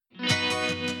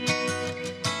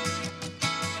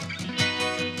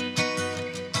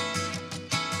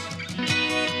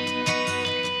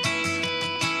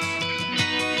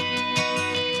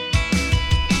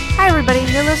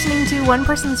everybody. You're listening to One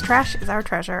Person's Trash is Our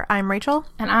Treasure. I'm Rachel.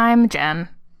 And I'm Jen.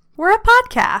 We're a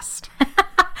podcast.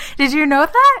 Did you know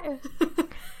that?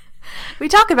 We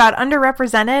talk about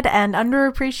underrepresented and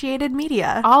underappreciated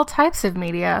media. All types of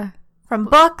media. From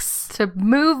books to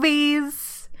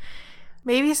movies.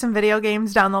 Maybe some video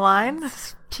games down the line.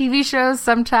 TV shows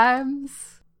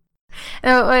sometimes.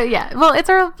 Yeah. Well, it's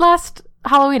our last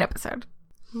Halloween episode.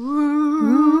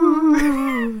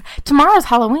 Ooh. Tomorrow's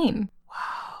Halloween.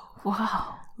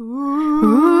 Wow.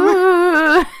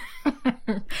 Ooh.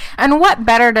 And what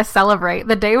better to celebrate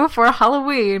the day before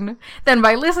Halloween than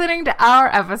by listening to our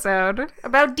episode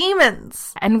about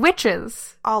demons and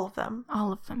witches. All of them.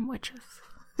 All of them witches.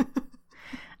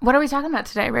 What are we talking about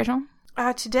today, Rachel?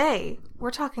 Today,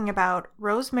 we're talking about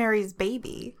Rosemary's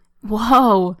Baby.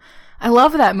 Whoa. I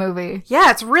love that movie. Yeah,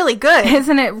 it's really good.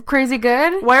 Isn't it crazy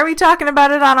good? Why are we talking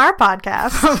about it on our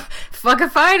podcast? Fuck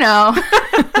if I know.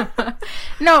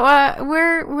 No,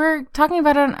 we're talking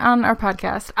about it on our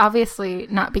podcast. Obviously,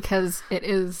 not because it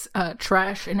is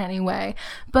trash in any way,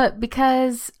 but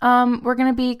because we're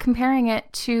going to be comparing it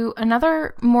to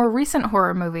another more recent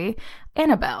horror movie,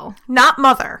 Annabelle. Not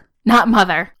Mother. Not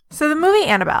Mother. So the movie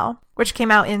Annabelle, which came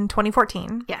out in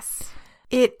 2014. Yes.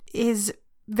 It is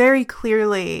very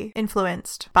clearly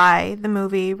influenced by the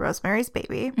movie Rosemary's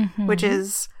Baby, which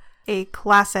is a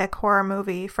classic horror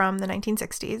movie from the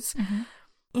 1960s.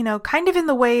 You know, kind of in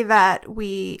the way that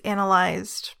we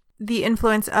analyzed the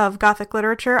influence of Gothic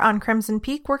literature on Crimson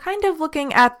Peak, we're kind of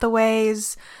looking at the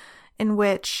ways in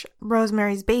which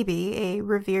Rosemary's Baby, a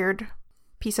revered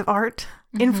piece of art,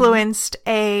 influenced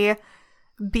a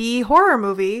B horror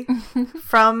movie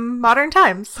from modern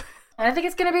times. And I think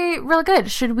it's going to be real good.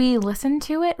 Should we listen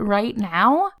to it right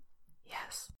now?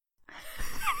 Yes.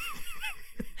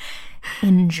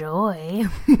 Enjoy.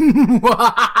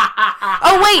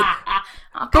 Oh, wait.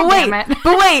 Oh, but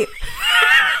wait.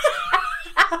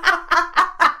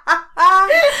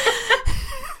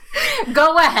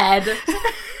 Go ahead.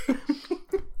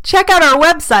 Check out our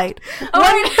website.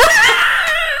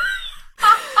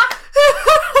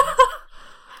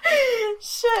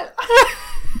 Shit.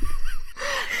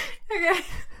 Okay,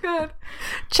 good.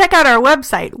 Check out our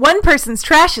website,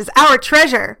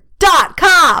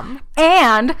 onepersonstrashisourtreasure.com.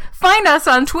 And find us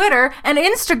on Twitter and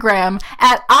Instagram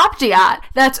at Optiot.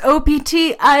 That's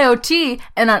OPTIOT.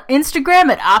 And on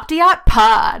Instagram at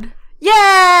OptiotPod.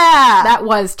 Yeah! That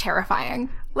was terrifying.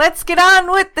 Let's get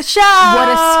on with the show. What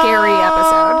a scary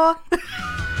episode.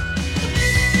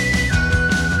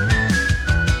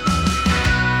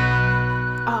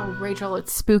 Oh, Rachel,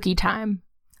 it's spooky time.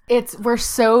 We're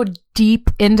so deep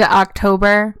into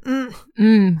October.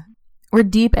 We're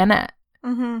deep in it.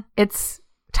 It's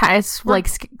like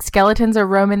skeletons are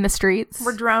roaming the streets.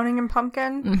 We're drowning in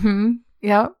pumpkin.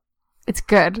 Yep. It's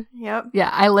good. Yep. Yeah,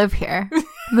 I live here.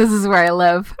 This is where I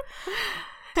live.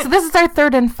 So this is our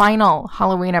third and final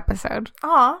Halloween episode.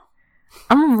 Aw.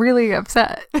 I'm really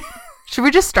upset. Should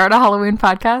we just start a Halloween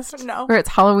podcast? No. Where it's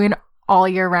Halloween all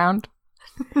year round?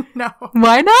 No.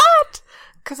 Why not?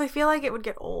 Because I feel like it would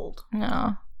get old.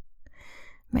 No.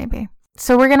 Maybe.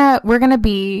 So we're gonna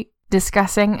be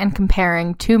discussing and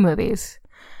comparing two movies.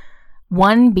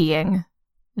 One being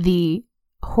the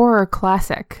horror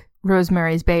classic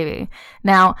Rosemary's Baby.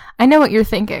 Now, I know what you're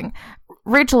thinking.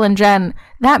 Rachel and Jen,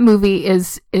 that movie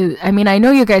is I mean, I know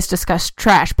you guys discussed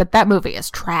trash, but that movie is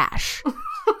trash.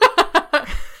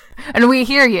 And we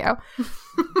hear you.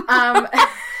 No,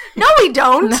 we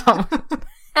don't. No.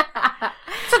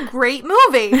 It's a great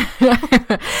movie.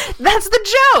 That's the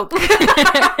joke.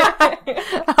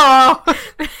 Oh.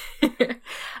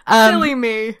 Silly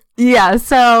me. Yeah,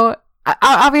 so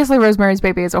obviously Rosemary's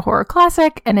Baby is a horror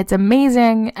classic, and it's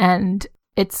amazing, and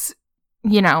it's,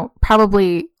 you know,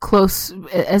 probably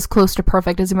as close to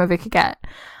perfect as a movie could get.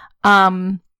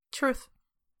 Truth.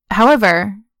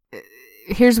 However,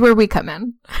 here's where we come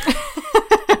in.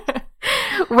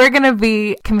 We're going to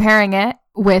be comparing it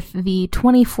with the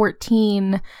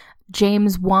 2014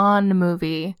 James Wan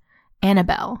movie,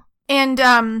 Annabelle. And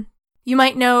you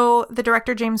might know the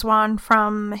director James Wan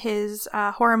from his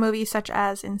horror movies such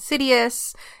as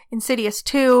Insidious, Insidious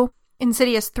 2,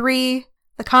 Insidious 3,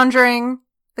 The Conjuring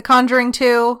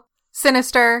 2,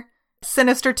 Sinister,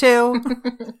 Sinister 2.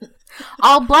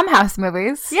 All Blumhouse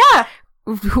movies. Yeah.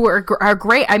 Who are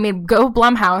great. I mean, go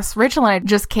Blumhouse. Rachel and I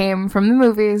just came from the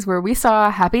movies where we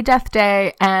saw Happy Death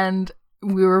Day, and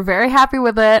we were very happy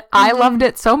with it. I loved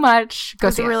it so much. Go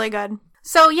see it. It's really good.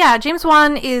 So yeah, James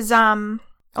Wan is, along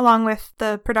with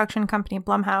the production company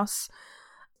Blumhouse,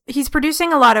 he's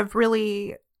producing a lot of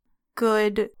really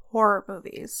good horror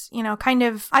movies. You know, kind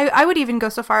of, I would even go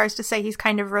so far as to say he's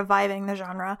kind of reviving the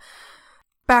genre.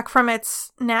 back from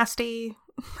its nasty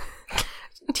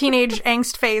teenage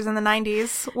angst phase in the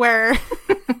 90s where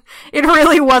it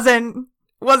really wasn't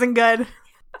good.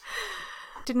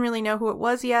 Didn't really know who it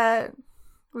was yet. It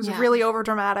was really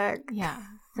overdramatic. Yeah,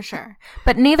 for sure.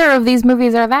 But neither of these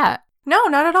movies are that. No,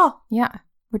 not at all. Yeah,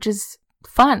 which is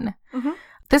fun. Mm-hmm.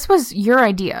 This was your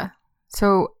idea.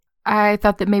 So I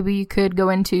thought that maybe you could go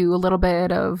into a little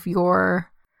bit of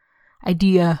your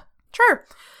idea. Sure.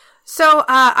 So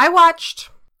I watched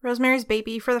Rosemary's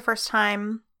Baby for the first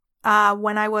time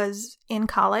when I was in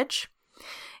college.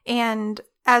 And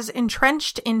as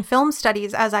entrenched in film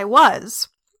studies as I was,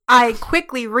 I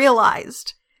quickly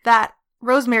realized that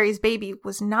Rosemary's Baby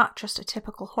was not just a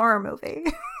typical horror movie.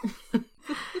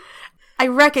 I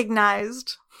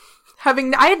recognized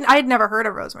I had never heard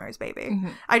of Rosemary's Baby. Mm-hmm.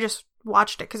 I just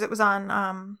watched it because it was on,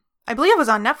 I believe it was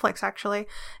on Netflix actually.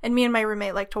 And me and my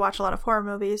roommate like to watch a lot of horror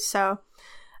movies. So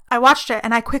I watched it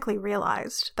and I quickly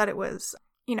realized that it was,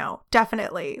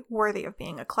 definitely worthy of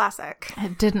being a classic.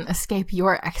 It didn't escape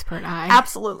your expert eye.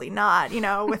 Absolutely not,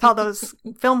 with all those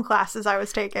film classes I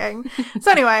was taking.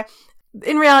 So anyway,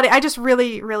 in reality, I just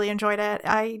really, really enjoyed it.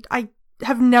 I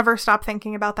have never stopped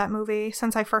thinking about that movie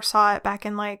since I first saw it back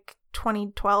in like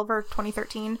 2012 or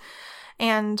 2013.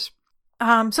 And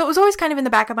so it was always kind of in the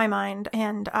back of my mind.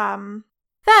 And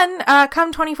then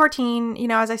come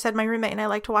 2014, as I said, my roommate and I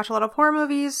like to watch a lot of horror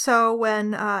movies. So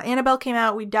when Annabelle came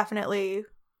out, we definitely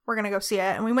were going to go see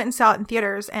it. And we went and saw it in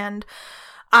theaters. And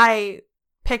I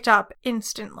picked up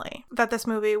instantly that this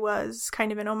movie was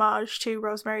kind of an homage to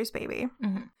Rosemary's Baby.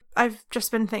 Mm-hmm. I've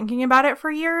just been thinking about it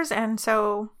for years. And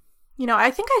so,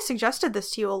 I think I suggested this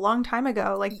to you a long time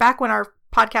ago, like back when our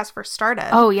podcast first started.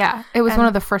 Oh, yeah. It was one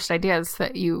of the first ideas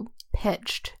that you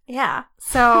pitched. Yeah.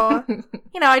 So,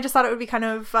 I just thought it would be kind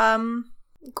of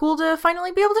cool to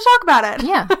finally be able to talk about it.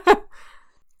 Yeah.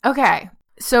 Okay.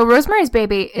 So Rosemary's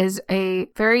Baby is a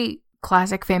very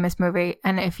classic, famous movie.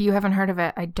 And if you haven't heard of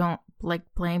it, I don't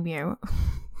blame you.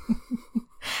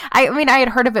 I mean, I had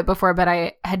heard of it before, but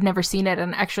I had never seen it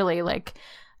and actually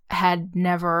had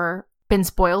never been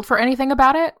spoiled for anything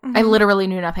about it. Mm-hmm. I literally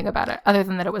knew nothing about it other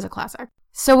than that it was a classic.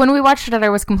 So when we watched it, I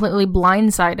was completely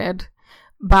blindsided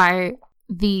by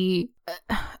the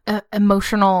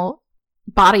emotional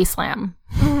body slam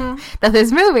that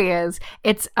this movie is.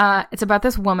 It's about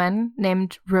this woman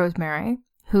named Rosemary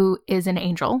who is an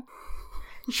angel.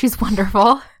 She's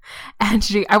wonderful. And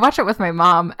I watched it with my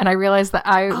mom and I realized that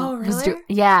I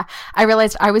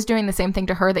realized I was doing the same thing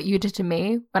to her that you did to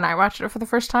me when I watched it for the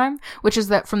first time, which is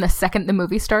that from the second the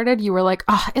movie started, you were like,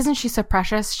 oh, isn't she so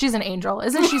precious? She's an angel.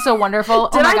 Isn't she so wonderful?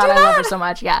 Oh my God, I love her so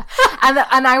much. Yeah.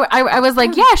 And I was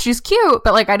like, yeah, she's cute,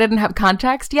 but I didn't have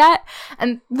context yet.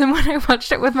 And then when I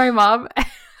watched it with my mom,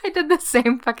 I did the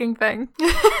same fucking thing.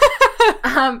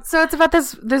 So it's about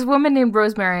this woman named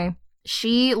Rosemary.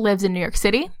 She lives in New York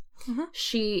City. Mm-hmm.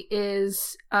 She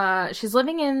is, she's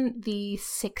living in the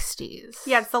 60s.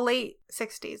 Yeah, it's the late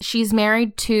 60s. She's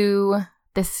married to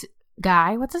this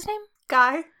guy. What's his name?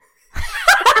 Guy.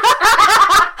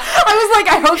 I was like,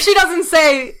 I hope she doesn't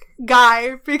say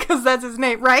Guy because that's his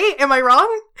name, right? Am I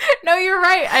wrong? No, you're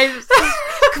right. I just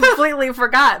completely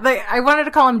forgot. I wanted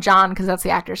to call him John because that's the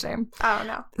actor's name. Oh,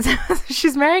 no. So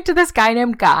she's married to this guy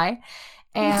named Guy.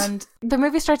 And the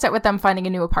movie starts out with them finding a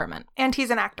new apartment. And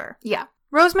he's an actor. Yeah.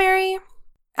 Rosemary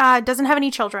doesn't have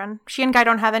any children. She and Guy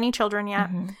don't have any children yet.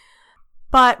 Mm-hmm.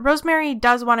 But Rosemary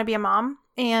does want to be a mom.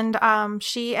 And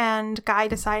she and Guy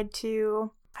decide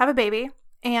to have a baby.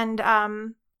 And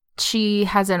she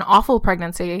has an awful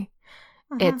pregnancy.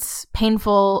 Mm-hmm. It's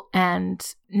painful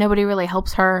and nobody really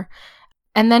helps her.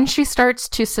 And then she starts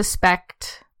to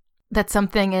suspect that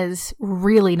something is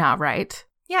really not right.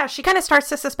 Yeah, she kind of starts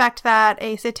to suspect that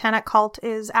a satanic cult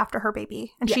is after her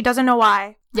baby, and she doesn't know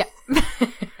why. Yeah.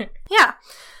 Yeah.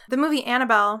 The movie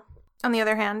Annabelle, on the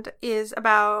other hand, is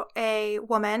about a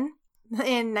woman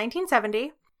in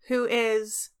 1970 who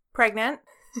is pregnant.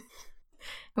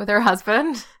 With her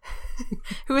husband.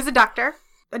 Who is a doctor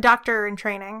in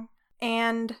training,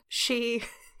 and she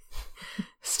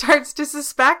starts to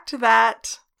suspect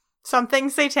that something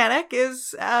satanic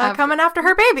is coming after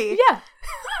her baby. Yeah.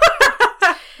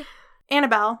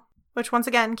 Annabelle, which once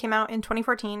again came out in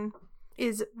 2014,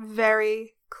 is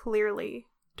very clearly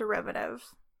derivative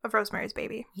of Rosemary's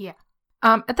Baby. Yeah.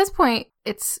 At this point,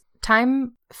 it's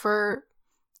time for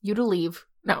you to leave.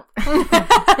 No.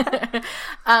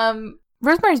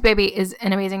 Rosemary's Baby is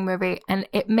an amazing movie, and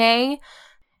it may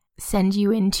send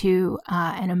you into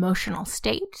an emotional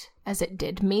state, as it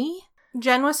did me.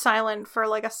 Jen was silent for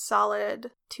a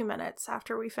solid 2 minutes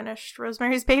after we finished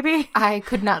Rosemary's Baby. I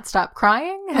could not stop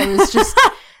crying. I was just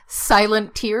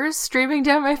silent tears streaming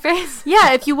down my face.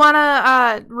 Yeah, if you want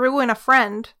to ruin a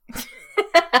friend.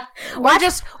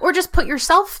 or just put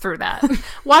yourself through that.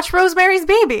 Watch Rosemary's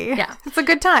Baby. Yeah. It's a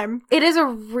good time. It is a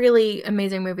really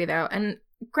amazing movie, though. And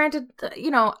granted,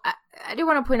 I do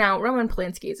want to point out Roman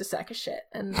Polanski is a sack of shit.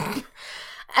 And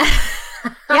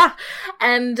yeah.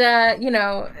 And,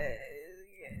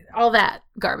 all that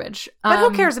garbage. But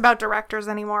who cares about directors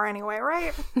anymore anyway,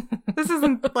 right? This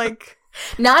isn't like...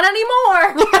 Not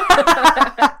anymore!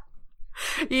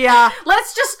 Yeah.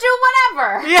 Let's just do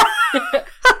whatever! Yeah.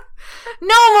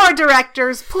 No more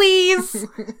directors, please!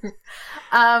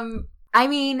 I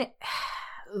mean...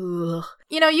 Ugh.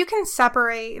 You can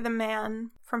separate the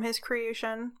man from his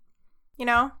creation.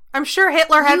 I'm sure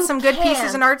Hitler had some good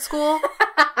pieces in art school.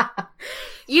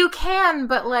 You can,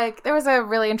 but like there was a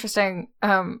really interesting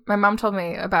my mom told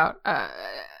me about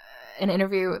an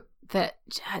interview that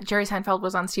Jerry Seinfeld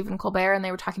was on Stephen Colbert, and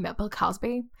they were talking about Bill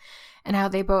Cosby and how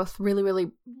they both really,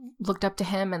 really looked up to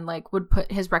him and like would put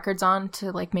his records on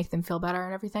to like make them feel better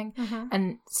and everything. Mm-hmm.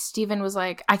 And Stephen was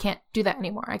like, I can't do that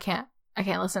anymore. I can't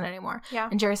listen anymore. Yeah.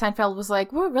 And Jerry Seinfeld was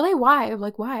like, well, really? Why? I'm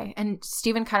like, why? And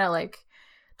Stephen kind of like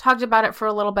talked about it for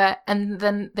a little bit, and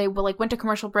then they went to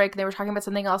commercial break and they were talking about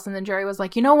something else, and then Jerry was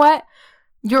like, you know what?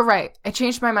 You're right. I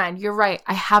changed my mind. You're right.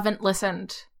 I haven't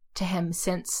listened to him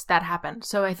since that happened.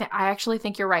 So I actually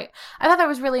think you're right. I thought that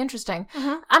was really interesting.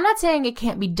 Mm-hmm. I'm not saying it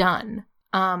can't be done.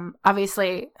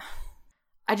 Obviously,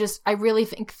 I really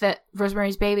think that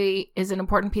Rosemary's Baby is an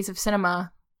important piece of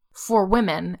cinema for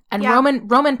women, and yeah.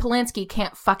 Roman Polanski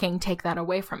can't fucking take that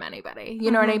away from anybody.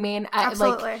 You know what I mean?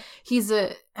 Absolutely.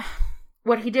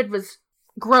 What he did was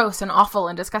gross and awful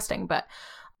and disgusting, but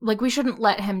like we shouldn't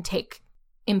let him take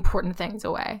important things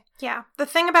away. Yeah. The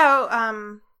thing about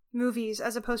movies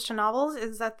as opposed to novels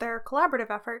is that they're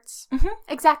collaborative efforts. Mm-hmm.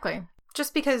 Exactly.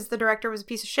 Just because the director was a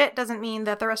piece of shit doesn't mean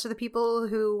that the rest of the people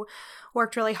who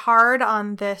worked really hard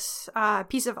on this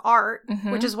piece of art, mm-hmm.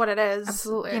 which is what it is,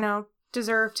 absolutely,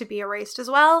 deserve to be erased as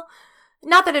well.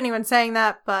 Not that anyone's saying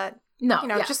that, but no,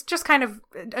 just kind of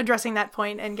addressing that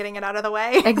point and getting it out of the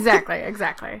way. Exactly.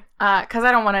 Because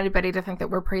I don't want anybody to think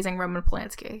that we're praising Roman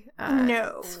Polanski.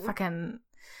 No. It's fucking,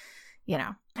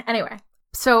 Anyway,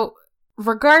 so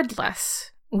regardless,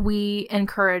 we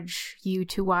encourage you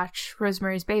to watch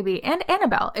Rosemary's Baby and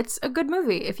Annabelle. It's a good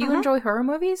movie. If you mm-hmm. enjoy horror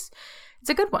movies,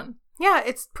 it's a good one. Yeah,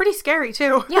 it's pretty scary,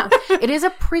 too. Yeah. It is a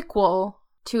prequel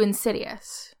to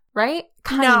Insidious, right?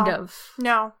 Kind of.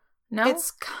 No.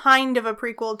 It's kind of a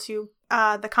prequel to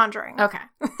The Conjuring. Okay.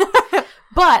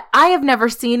 But I have never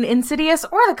seen Insidious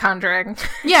or The Conjuring.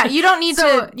 Yeah, you don't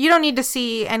need to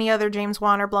see any other James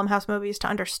Wan or Blumhouse movies to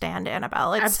understand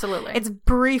Annabelle. Absolutely. It's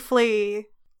briefly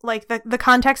like the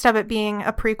context of it being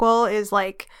a prequel is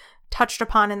like touched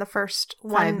upon in the first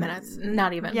 5 minutes,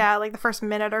 not even. Yeah, like the first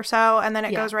minute or so, and then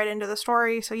it goes right into the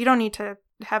story. So you don't need to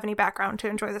have any background to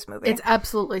enjoy this movie. It's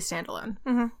absolutely standalone.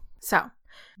 Mm-hmm. So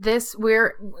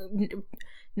we're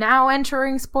now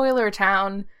entering spoiler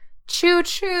town. Choo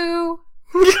choo.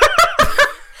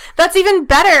 That's even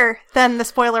better than the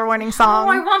spoiler warning song.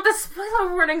 Oh, I want the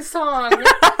spoiler warning song.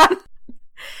 All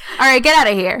right, get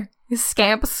out of here, you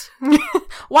scamps.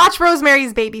 Watch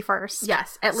Rosemary's Baby first.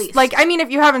 Yes, at least. Like, I mean, if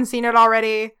you haven't seen it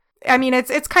already, I mean,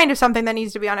 it's kind of something that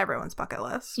needs to be on everyone's bucket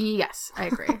list. Yes, I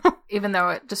agree. Even though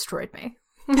it destroyed me.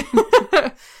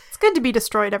 It's good to be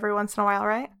destroyed every once in a while,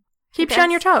 right? Keeps you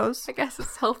on your toes. I guess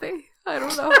it's healthy. I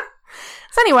don't know.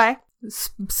 So anyway.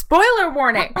 Spoiler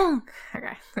warning.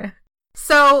 Okay.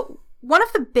 So one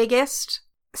of the biggest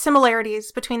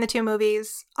similarities between the two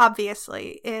movies,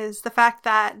 obviously, is the fact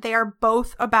that they are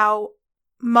both about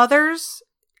mothers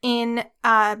in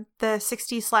the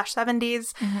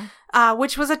 60s/70s, mm-hmm.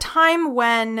 Which was a time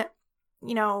when,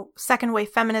 second wave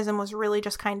feminism was really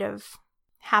just kind of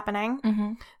happening.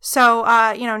 Mm-hmm. So,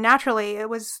 naturally,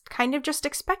 it was kind of just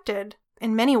expected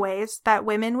in many ways that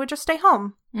women would just stay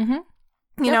home. Mm-hmm.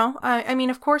 I mean,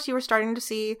 of course, you were starting to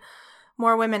see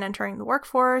more women entering the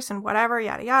workforce and whatever,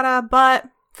 yada, yada. But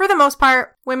for the most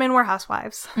part, women were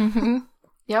housewives. Mm-hmm.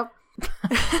 Yep.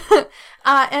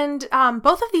 And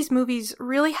both of these movies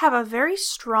really have a very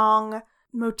strong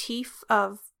motif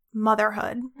of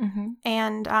motherhood. Mm-hmm.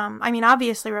 And, I mean,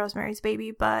 obviously Rosemary's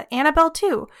Baby, but Annabelle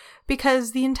too,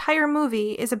 because the entire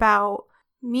movie is about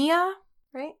Mia,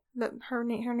 right? Her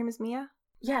name is Mia?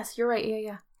 Yes, you're right.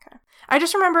 Yeah. Okay. I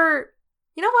just remember,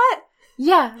 you know what?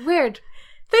 Yeah, weird.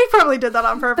 They probably did that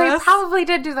on purpose. They probably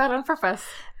did do that on purpose.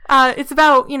 It's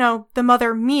about, the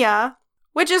mother Mia,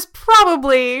 which is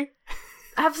probably...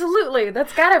 Absolutely.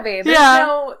 That's gotta be.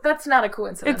 That's not a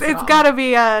coincidence. It's gotta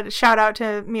be a shout out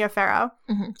to Mia Farrow.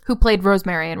 Mm-hmm. Who played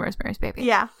Rosemary in Rosemary's Baby.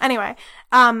 Yeah. Anyway,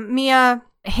 Mia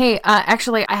Hey,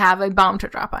 actually, I have a bomb to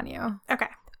drop on you. Okay.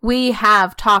 We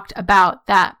have talked about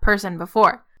that person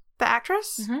before. The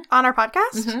actress on our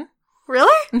podcast? Mm-hmm.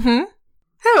 Really? Mm-hmm.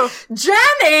 Who?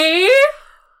 Jenny!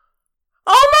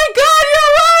 Oh my god,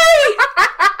 you're right!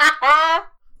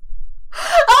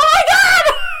 Oh my god!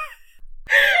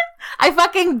 I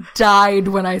fucking died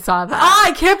when I saw that. Ah,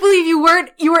 I can't believe you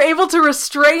were able to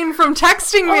refrain from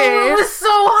texting me. Oh, it was so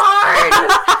hard.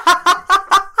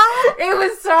 It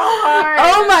was so hard.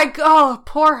 Oh my god,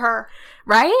 poor her.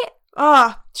 Right?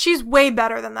 Oh, she's way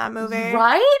better than that movie.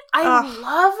 Right? I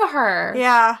love her.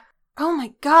 Yeah. Oh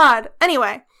my god.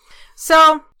 Anyway,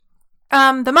 so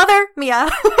the mother, Mia,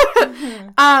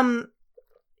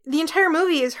 the entire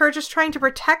movie is her just trying to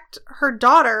protect her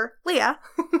daughter, Leah.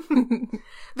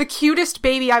 The cutest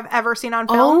baby I've ever seen on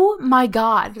film. Oh my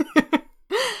god.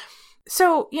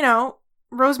 So,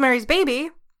 Rosemary's Baby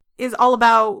is all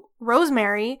about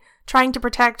Rosemary trying to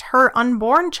protect her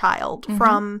unborn child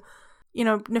from,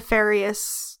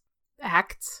 nefarious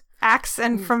acts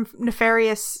and from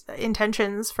nefarious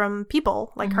intentions from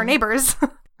people like her neighbors.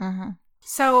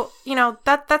 So,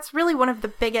 that's really one of the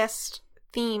biggest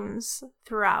themes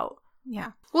throughout.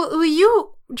 Yeah. Well,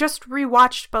 you just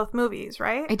rewatched both movies,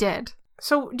 right? I did.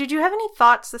 So, did you have any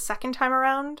thoughts the second time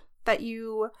around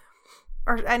or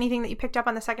anything that you picked up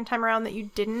on the second time around that you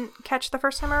didn't catch the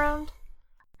first time around?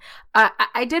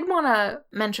 I did want to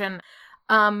mention,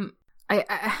 something.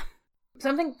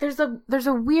 There's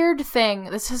a weird thing.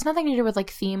 This has nothing to do with like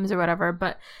themes or whatever,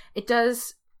 but it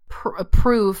does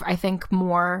prove, I think,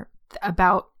 more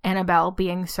about Annabelle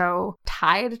being so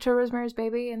tied to Rosemary's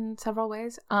Baby in several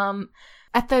ways.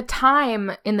 At the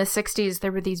time in the 60s,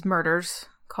 there were these murders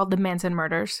called the Manson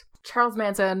murders. Charles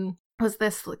Manson was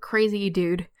this crazy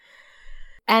dude,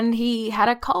 and he had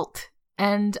a cult.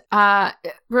 And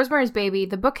Rosemary's Baby,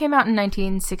 the book came out in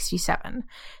 1967.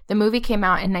 The movie came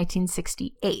out in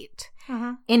 1968.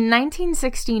 In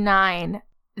 1969,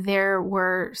 there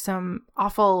were some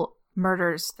awful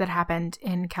murders that happened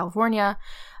in California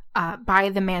by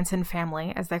the Manson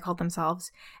family, as they called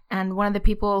themselves. And one of the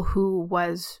people who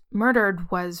was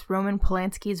murdered was Roman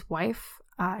Polanski's wife,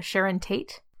 Sharon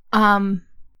Tate.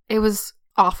 It was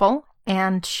awful,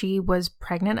 and she was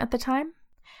pregnant at the time.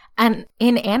 And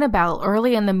in Annabelle,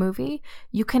 early in the movie,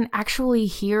 you can actually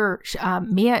hear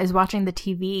Mia is watching the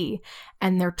TV,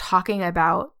 and they're talking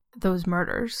about those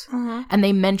murders, and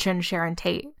they mention Sharon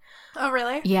Tate. Oh,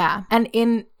 really? Yeah. And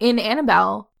in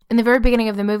Annabelle, in the very beginning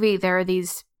of the movie, there are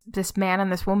this man and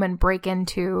this woman break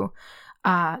into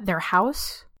their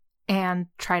house and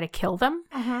try to kill them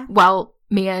while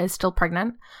Mia is still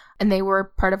pregnant. And they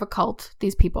were part of a cult,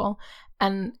 these people.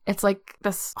 And it's like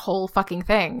this whole fucking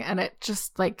thing. And it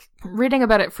just like reading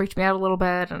about it freaked me out a little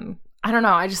bit. And I don't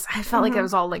know. I felt like it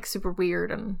was all like super weird.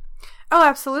 And oh,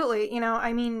 absolutely.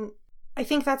 I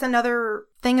think that's another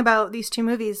thing about these two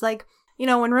movies. Like,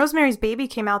 when Rosemary's Baby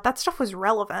came out, that stuff was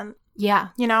relevant. Yeah.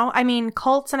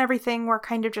 Cults and everything were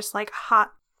kind of just like a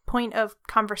hot point of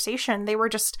conversation. They were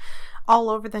just all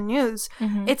over the news.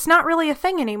 It's not really a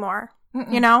thing anymore,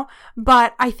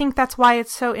 But I think that's why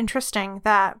it's so interesting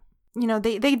that,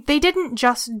 they didn't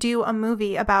just do a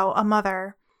movie about a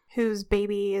mother whose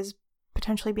baby is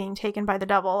potentially being taken by the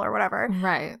devil or whatever.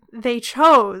 Right. They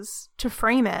chose to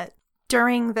frame it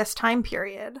during this time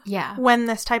period. Yeah. When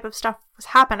this type of stuff was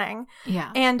happening.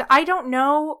 Yeah. And I don't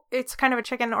know, it's kind of a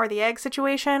chicken or the egg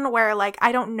situation where like,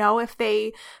 I don't know if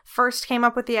they first came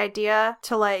up with the idea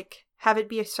to like have it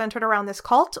be centered around this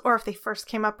cult, or if they first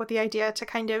came up with the idea to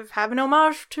kind of have an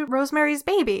homage to Rosemary's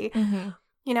Baby.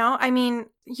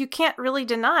 You can't really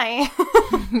deny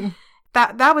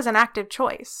that was an active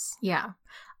choice. Yeah.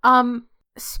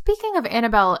 Speaking of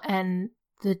Annabelle and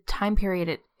the time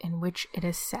period in which it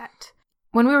is set,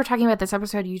 when we were talking about this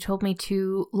episode, you told me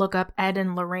to look up Ed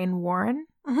and Lorraine Warren,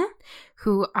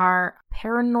 who are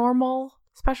paranormal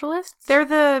specialists. They're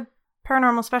the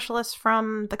paranormal specialists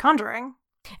from The Conjuring.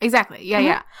 Exactly. Yeah,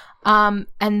 yeah.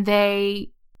 And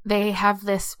they have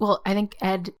this. Well, I think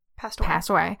Ed passed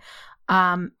away.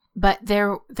 But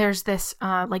there's this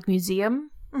like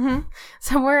museum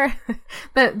somewhere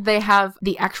that they have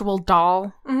the actual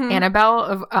doll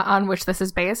Annabelle on which this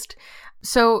is based.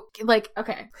 So like,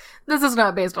 okay, this is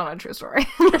not based on a true story.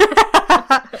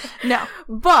 No,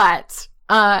 but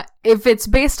if it's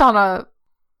based on a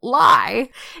lie,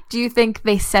 do you think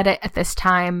they said it at this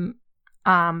time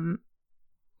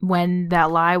when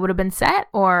that lie would have been set,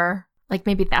 or like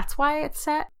maybe that's why it's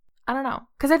set? I don't know,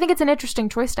 because I think it's an interesting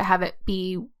choice to have it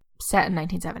be set in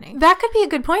 1970. That could be a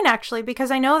good point, actually,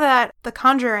 because I know that The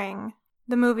Conjuring,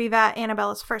 the movie that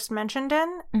Annabelle is first mentioned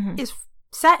in, is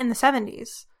set in the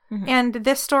 70s. Mm-hmm. And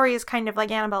this story is kind of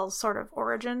like Annabelle's sort of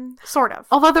origin. Sort of.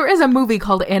 Although there is a movie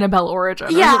called Annabelle Origin.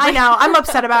 Yeah, I know. I'm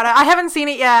upset about it. I haven't seen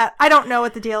it yet. I don't know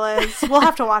what the deal is. We'll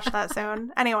have to watch that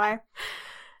soon. Anyway,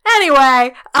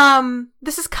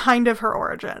 this is kind of her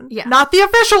origin. Yeah. Not the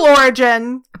official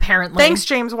origin. Apparently. Thanks,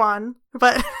 James Wan.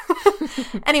 But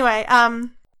anyway,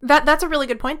 that's a really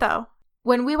good point, though.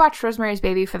 When we watched Rosemary's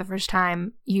Baby for the first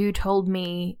time, you told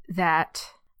me that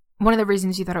one of the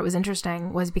reasons you thought it was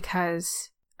interesting was because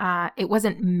it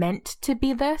wasn't meant to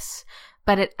be this,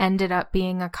 but it ended up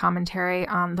being a commentary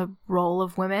on the role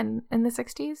of women in the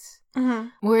 60s. Mm-hmm.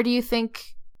 Where do you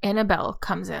think Annabelle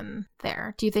comes in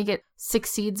there? Do you think it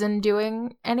succeeds in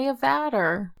doing any of that,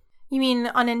 or? You mean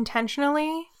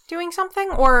unintentionally doing something,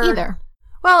 or? Either.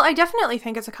 Well, I definitely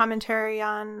think it's a commentary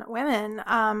on women.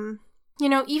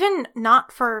 Even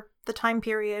not for the time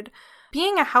period.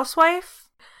 Being a housewife,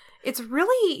 it's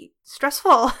really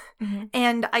stressful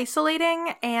and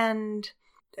isolating, and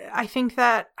I think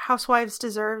that housewives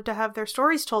deserve to have their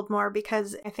stories told more,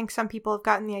 because I think some people have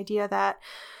gotten the idea that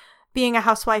being a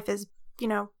housewife is,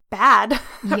 bad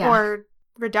or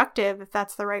reductive, if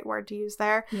that's the right word to use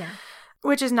there,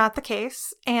 which is not the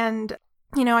case. And,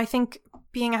 I think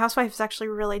being a housewife is actually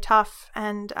really tough.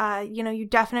 And, you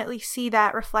definitely see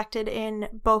that reflected in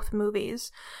both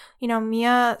movies.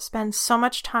 Mia spends so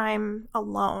much time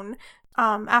alone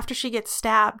after she gets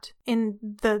stabbed in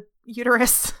the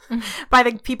uterus by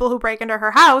the people who break into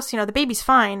her house. The baby's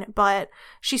fine, but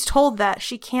she's told that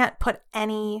she can't put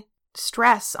any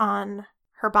stress on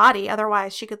her body,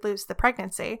 otherwise she could lose the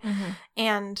pregnancy.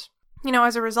 And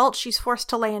as a result, she's forced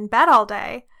to lay in bed all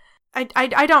day.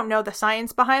 I don't know the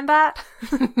science behind that.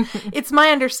 It's my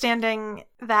understanding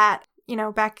that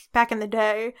back in the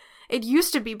day, it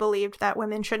used to be believed that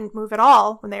women shouldn't move at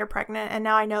all when they are pregnant, and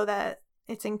now I know that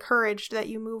it's encouraged that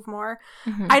you move more.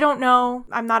 I don't know,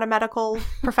 I'm not a medical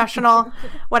professional,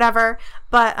 whatever,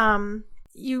 but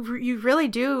you really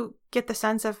do get the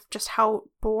sense of just how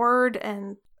bored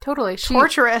and totally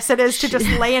torturous it is to just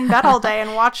lay in bed all day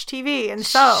and watch TV. And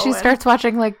so she starts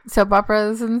watching like soap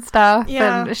operas and stuff.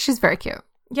 Yeah. And she's very cute.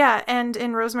 Yeah. And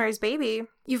in Rosemary's Baby,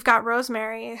 you've got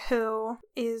Rosemary, who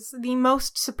is the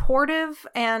most supportive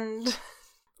and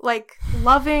like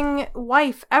loving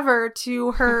wife ever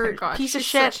to her piece of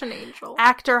shit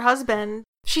actor husband.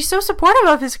 She's so supportive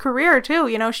of his career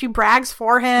too. She brags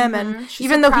for him, and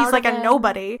even though he's like a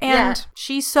nobody, and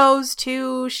she sews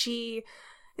too. She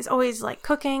is always like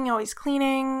cooking, always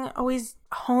cleaning, always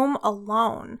home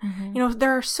alone.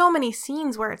 There are so many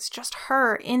scenes where it's just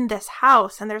her in this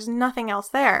house and there's nothing else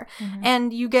there.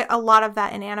 And you get a lot of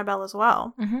that in Annabelle as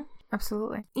well.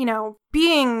 Absolutely.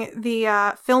 Being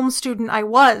the film student I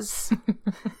was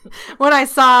when I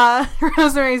saw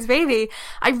Rosemary's Baby,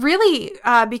 I really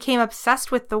became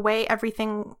obsessed with the way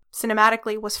everything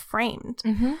cinematically was framed.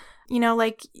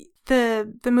 Like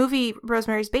the movie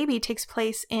Rosemary's Baby takes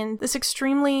place in this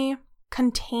extremely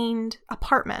contained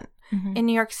apartment in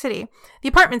New York City. The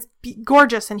apartment's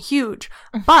gorgeous and huge,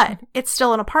 but it's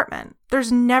still an apartment.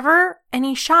 There's never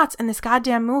any shots in this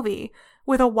goddamn movie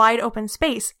with a wide open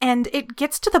space, and it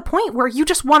gets to the point where you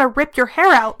just want to rip your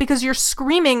hair out because you're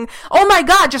screaming, oh my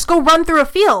god, just go run through a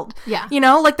field.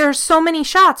 Like there's so many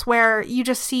shots where you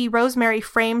just see Rosemary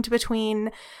framed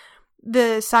between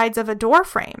the sides of a door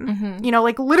frame,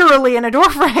 like literally in a door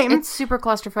frame. It's super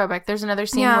claustrophobic. There's another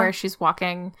scene where she's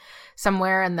walking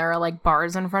somewhere and there are like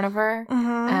bars in front of her.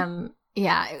 And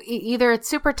either it's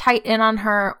super tight in on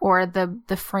her or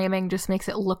the framing just makes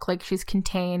it look like she's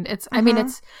contained. It's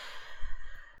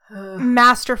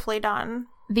masterfully done.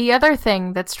 The other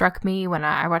thing that struck me when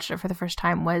I watched it for the first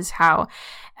time was how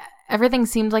everything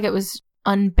seemed like it was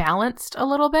unbalanced a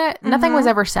little bit. Nothing was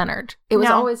ever centered. It was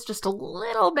always just a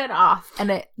little bit off,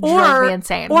 and it drove me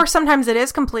insane. Or sometimes it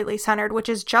is completely centered, which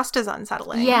is just as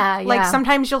unsettling. Like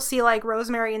sometimes you'll see like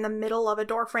Rosemary in the middle of a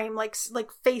door frame, like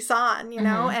face on,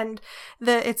 and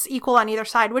it's equal on either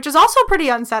side, which is also pretty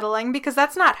unsettling because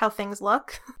that's not how things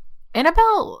look.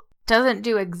 Annabelle doesn't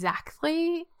do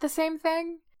exactly the same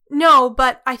thing. No,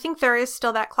 but I think there is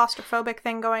still that claustrophobic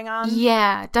thing going on.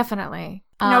 Yeah, definitely.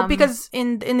 Because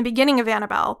in the beginning of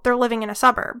Annabelle, they're living in a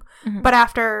suburb. But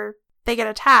after they get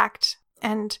attacked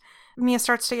and Mia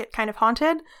starts to get kind of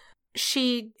haunted,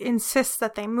 she insists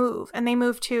that they move. And they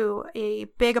move to a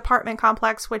big apartment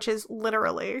complex, which is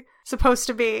literally supposed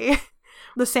to be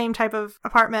the same type of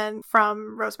apartment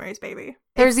from Rosemary's Baby.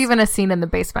 There's even a scene in the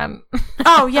basement.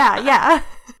 Oh, yeah.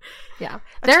 Yeah.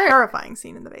 A terrifying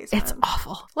scene in the basement. It's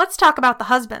awful. Let's talk about the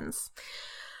husbands.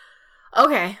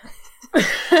 Okay.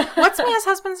 What's Mia's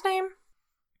husband's name?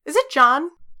 Is it John?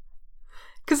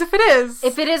 Because if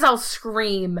it is, I'll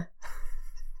scream.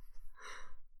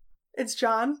 It's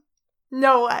John?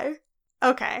 No way.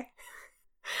 Okay.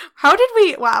 How did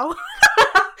we... Wow.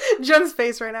 Jen's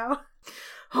face right now.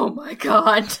 Oh my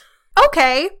god.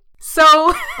 Okay, so...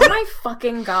 Oh my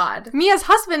fucking god. Mia's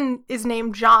husband is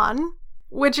named John,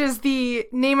 which is the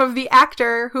name of the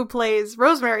actor who plays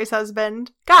Rosemary's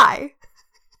husband, Guy.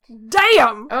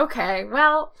 Damn! Okay,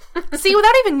 well... See,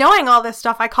 without even knowing all this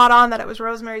stuff, I caught on that it was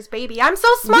Rosemary's Baby. I'm so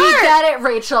smart! We get it,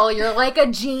 Rachel. You're like a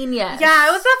genius. Yeah,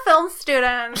 I was a film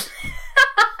student.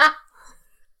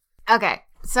 Okay,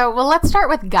 so, well, let's start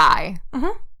with Guy.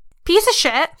 Mm-hmm. Piece of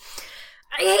shit.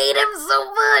 I hate him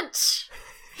so much.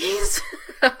 He's...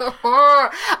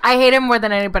 I hate him more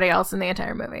than anybody else in the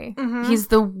entire movie. Mm-hmm. He's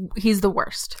the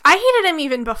worst. I hated him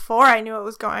even before I knew what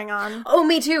was going on. Oh,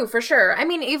 me too, for sure. I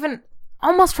mean, even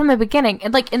almost from the beginning.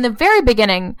 Like, in the very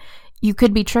beginning, you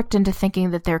could be tricked into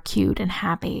thinking that they're cute and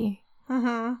happy.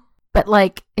 Mm-hmm. But,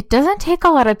 like, it doesn't take a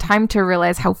lot of time to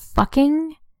realize how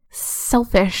fucking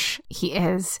selfish he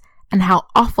is and how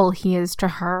awful he is to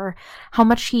her, how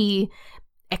much he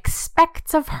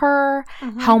expects of her,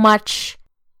 how much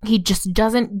he just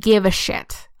doesn't give a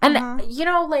shit. And, you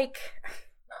know, like,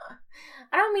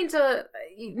 I don't mean to,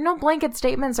 no blanket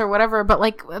statements or whatever, but,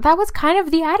 like, that was kind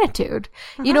of the attitude.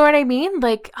 You know what I mean?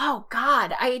 Like, oh,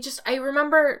 God. I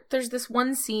remember there's this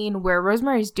one scene where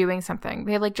Rosemary's doing something.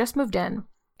 They, like, just moved in.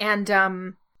 And,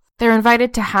 they're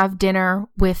invited to have dinner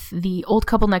with the old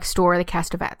couple next door, the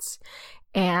Castavets.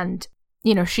 And,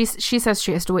 you know, she says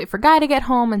she has to wait for Guy to get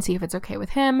home and see if it's okay with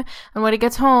him. And when he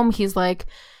gets home, he's, like,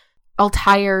 all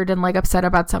tired and, like, upset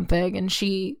about something. And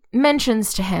she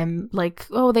mentions to him, like,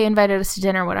 oh, they invited us to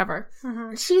dinner, whatever.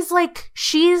 She's, like,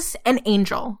 she's an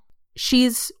angel.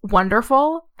 She's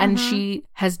wonderful. And she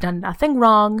has done nothing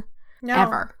wrong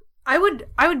ever. I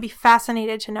would be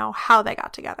fascinated to know how they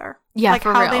got together. Yeah, like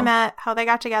for how real. they met, how they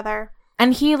got together.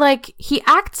 And he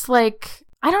acts like,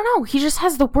 I don't know, he just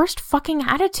has the worst fucking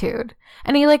attitude.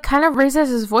 And he, like, kind of raises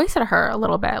his voice at her a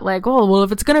little bit. Like, oh, well,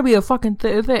 if it's gonna be a fucking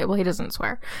thing. Well, he doesn't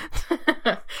swear.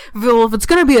 Well, if it's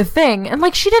gonna be a thing. And,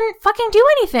 like, she didn't fucking do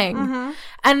anything.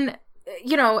 And,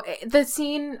 you know, the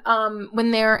scene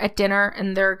when they're at dinner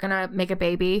and they're gonna make a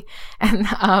baby. And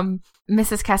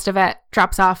Mrs. Castavet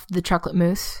drops off the chocolate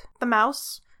mousse. The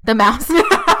mouse.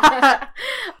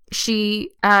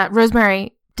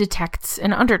 Rosemary detects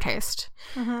an undertaste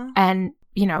and,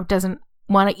 you know, doesn't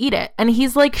want to eat it. And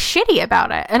he's, like, shitty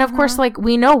about it. And, of course, like,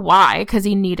 we know why, because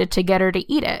he needed to get her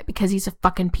to eat it, because he's a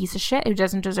fucking piece of shit who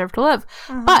doesn't deserve to live.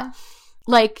 But,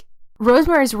 like,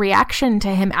 Rosemary's reaction to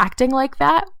him acting like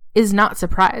that is not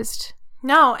surprised.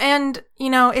 No, and,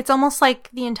 you know, it's almost like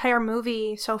the entire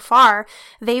movie so far,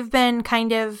 they've been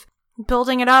kind of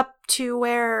building it up to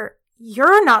where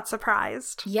you're not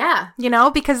surprised. Yeah. You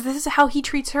know, because this is how he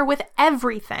treats her with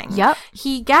everything. Yep.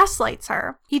 He gaslights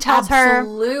her. He tells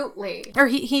Absolutely. her... Or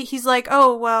he's like,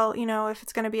 oh, well, you know, if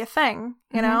it's going to be a thing,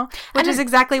 you know? Which is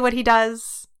exactly what he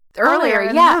does earlier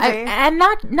in the movie. And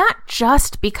not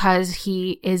just because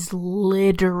he is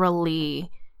literally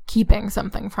keeping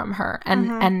something from her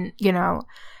and you know,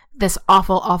 this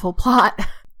awful plot.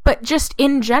 But just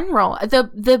in general,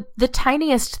 the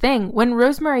tiniest thing, when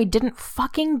Rosemary didn't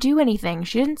fucking do anything,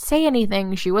 she didn't say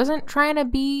anything, she wasn't trying to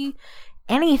be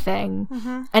anything,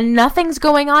 and nothing's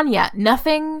going on yet.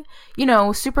 Nothing, you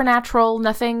know, supernatural,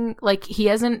 nothing, like,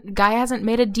 Guy hasn't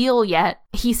made a deal yet.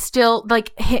 He's still,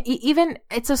 like, even,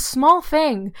 it's a small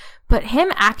thing, but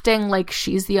him acting like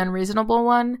she's the unreasonable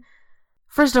one,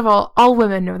 first of all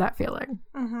women know that feeling.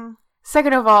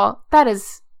 Second of all, that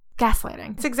is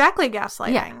gaslighting. It's exactly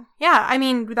gaslighting. Yeah. I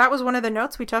mean, that was one of the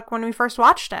notes we took when we first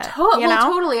watched it.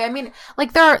 Totally. I mean,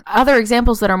 like, there are other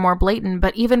examples that are more blatant,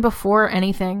 but even before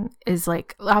anything is,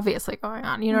 like, obviously going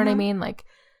on, you know what I mean? Like,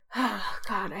 oh,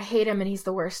 God, I hate him and he's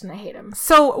the worst and I hate him.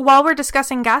 So while we're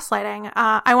discussing gaslighting,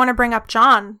 I want to bring up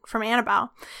John from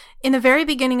Annabelle. In the very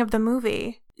beginning of the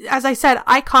movie, as I said,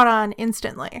 I caught on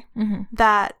instantly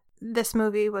that this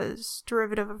movie was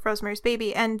derivative of Rosemary's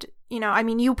Baby. And, you know, I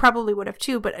mean, you probably would have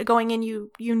too, but going in,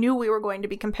 you knew we were going to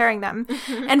be comparing them.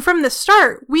 And from the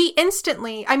start, we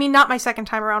instantly, I mean, not my second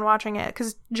time around watching it,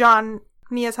 because John,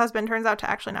 Mia's husband, turns out to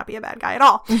actually not be a bad guy at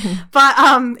all. But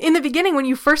in the beginning, when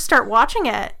you first start watching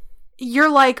it, you're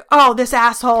like, oh, this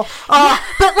asshole.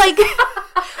 But, like,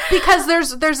 because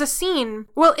there's a scene,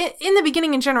 well, in the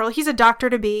beginning in general, he's a doctor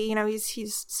to be, you know,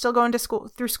 he's still going to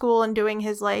through school and doing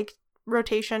his, like,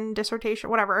 rotation, dissertation,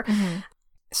 whatever.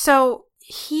 So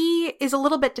he is a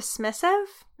little bit dismissive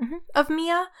of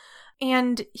Mia,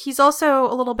 and he's also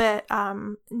a little bit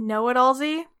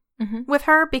know-it-allsy. with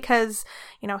her because,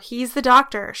 you know, he's the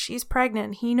doctor. She's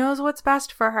pregnant. He knows what's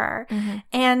best for her.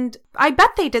 And I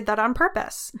bet they did that on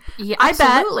purpose. Yeah,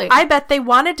 absolutely. I bet they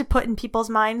wanted to put in people's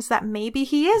minds that maybe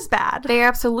he is bad. They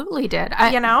absolutely did.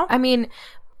 You know? I mean,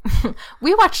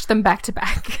 we watched them back to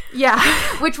back. Yeah.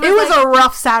 Which was it was a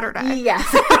rough Saturday. Yes.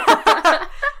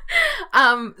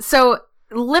 So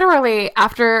literally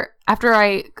after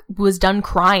I was done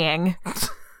crying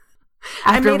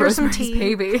I after made her some Rosemary's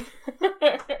tea. Baby,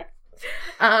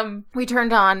 we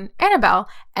turned on Annabelle,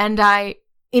 and I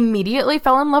immediately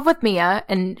fell in love with Mia,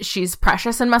 and she's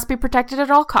precious and must be protected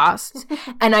at all costs.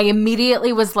 And I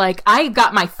immediately was like, I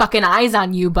got my fucking eyes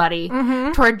on you, buddy,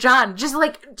 toward John, just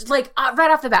like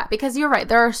right off the bat, because you're right,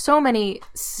 there are so many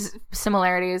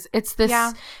similarities. It's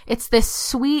this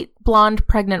sweet blonde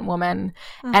pregnant woman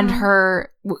and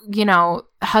her, you know,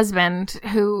 husband,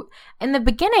 who in the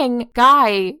beginning,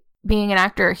 Guy being an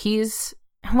actor, he's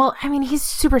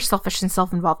super selfish and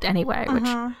self-involved anyway, which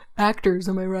actors,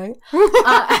 am I right?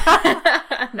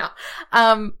 No.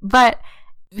 But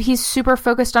he's super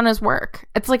focused on his work.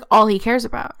 It's like all he cares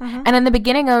about. And in the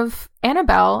beginning of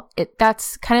Annabelle,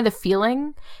 that's kind of the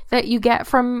feeling that you get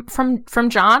from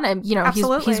John. And, you know,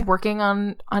 he's working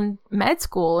on med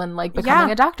school and like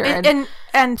becoming a doctor.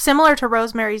 And similar to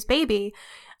Rosemary's Baby,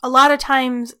 a lot of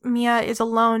times Mia is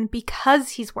alone because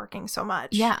he's working so much.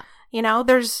 Yeah. You know,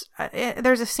 there's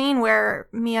a scene where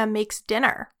Mia makes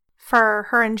dinner for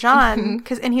her and John,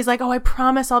 and he's like, oh, I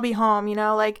promise I'll be home, you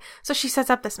know, like, so she sets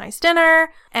up this nice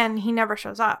dinner and he never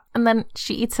shows up. And then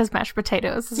she eats his mashed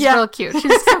potatoes. It's real cute.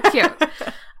 She's so cute.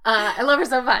 I love her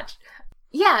so much.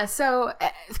 Yeah, so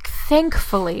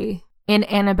thankfully in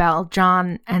Annabelle,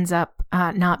 John ends up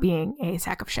not being a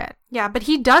sack of shit. Yeah, but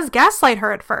he does gaslight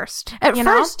her at first.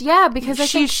 Yeah, because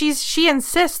she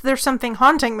insists there's something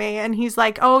haunting me, and he's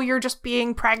like, "Oh, you're just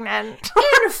being pregnant."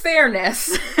 In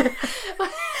fairness,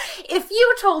 if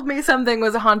you told me something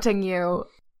was haunting you,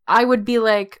 I would be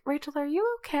like, Rachel, are you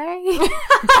okay?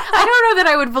 I don't know that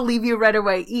I would believe you right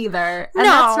away either. And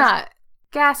that's not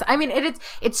gas. I mean,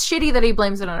 it's shitty that he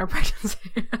blames it on her pregnancy.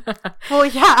 Well,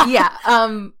 yeah,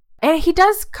 yeah. And he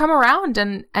does come around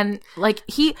and like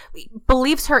he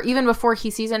believes her even before he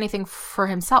sees anything for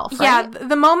himself, right? Yeah,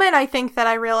 the moment I think that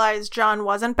I realized John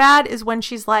wasn't bad is when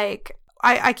she's like,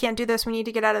 I can't do this, we need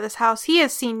to get out of this house. He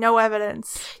has seen no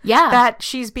evidence that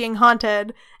she's being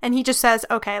haunted, and he just says,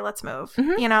 okay, let's move,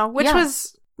 you know, which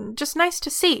was just nice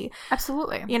to see.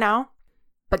 Absolutely. You know?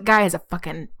 But Guy is a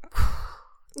fucking...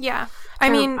 Yeah. I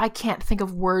mean, I can't think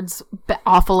of words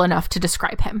awful enough to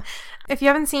describe him. If you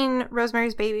haven't seen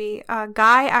Rosemary's Baby,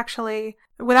 Guy actually,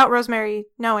 without Rosemary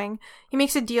knowing, he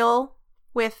makes a deal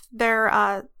with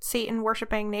their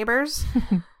Satan-worshipping neighbors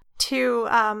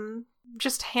to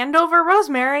just hand over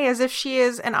Rosemary as if she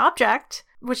is an object,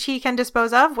 which he can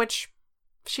dispose of, which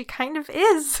she kind of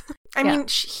is. I mean,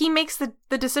 he makes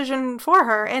the decision for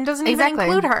her and doesn't even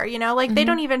include her, you know? Like, they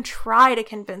don't even try to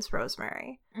convince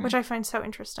Rosemary, which I find so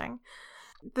interesting.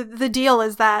 The deal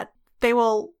is that they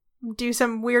will do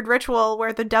some weird ritual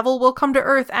where the devil will come to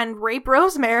Earth and rape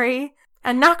Rosemary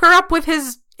and knock her up with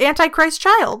his Antichrist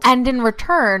child. And in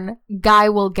return, Guy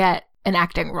will get an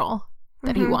acting role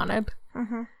that he wanted.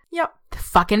 Yep.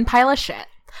 Fucking pile of shit.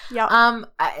 Yep.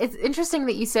 It's interesting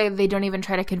that you say they don't even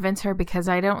try to convince her, because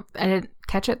I didn't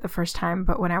catch it the first time,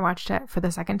 but when I watched it for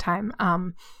the second time,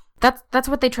 that's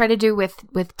what they try to do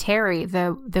with Terry,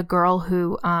 the girl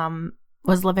who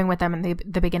was living with them in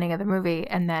the beginning of the movie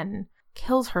and then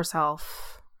kills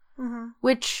herself,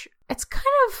 which it's kind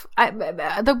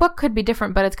of the book could be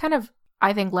different, but it's kind of,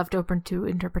 I think, left open to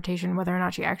interpretation whether or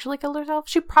not she actually killed herself.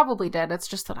 She probably did. It's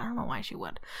just that I don't know why she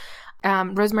would.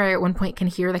 Rosemary at one point can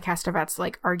hear the Castevets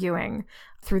like arguing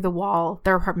through the wall.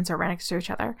 Their apartments are right next to each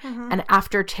other. And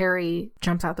after Terry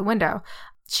jumps out the window,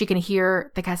 she can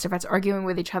hear the Castevets arguing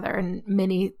with each other, and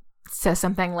Minnie says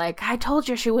something like, I told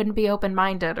you she wouldn't be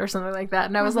open-minded, or something like that.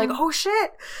 And I was like, oh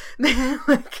shit.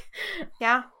 Like,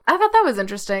 yeah. I thought that was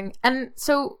interesting. And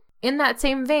so in that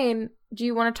same vein, do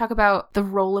you want to talk about the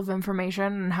role of information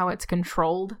and how it's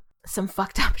controlled? Some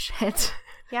fucked up shit.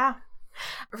 Yeah.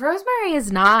 Rosemary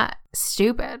is not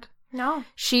stupid. No.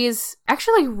 She's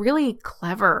actually really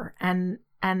clever and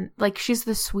like she's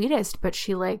the sweetest, but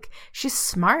she's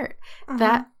smart.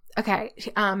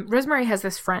 Rosemary has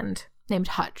this friend named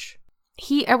Hutch.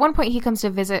 At one point he comes to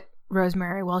visit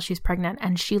Rosemary while she's pregnant,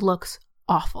 and she looks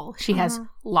awful. She has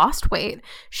lost weight.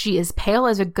 She is pale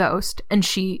as a ghost, and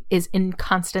she is in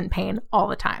constant pain all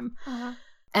the time.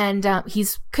 And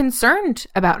he's concerned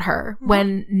about her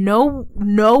when no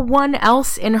one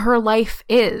else in her life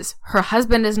is. Her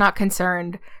husband is not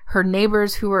concerned. Her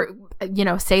neighbors who are,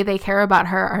 say they care about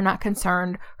her are not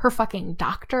concerned. Her fucking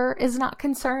doctor is not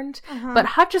concerned. But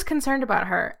Hutch is concerned about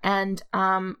her. And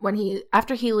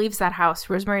after he leaves that house,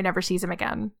 Rosemary never sees him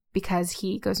again because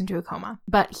he goes into a coma.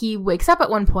 But he wakes up at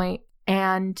one point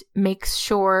and makes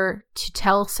sure to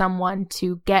tell someone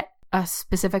to get a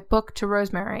specific book to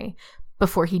Rosemary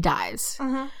before he dies.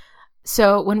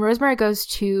 So when Rosemary goes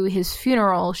to his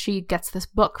funeral, she gets this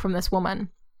book from this woman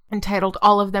entitled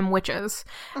All of Them Witches.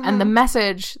 And the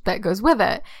message that goes with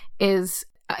it is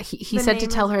he said to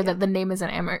tell her that the name is an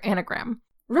anagram.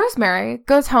 Rosemary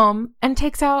goes home and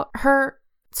takes out her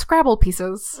Scrabble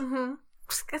pieces.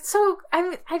 So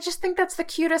I just think that's the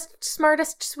cutest,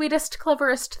 smartest, sweetest,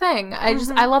 cleverest thing.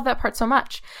 I love that part so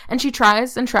much. And she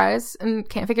tries and tries and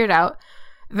can't figure it out.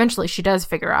 Eventually she does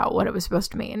figure out what it was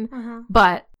supposed to mean.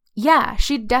 But yeah,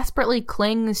 she desperately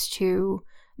clings to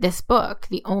this book,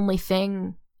 the only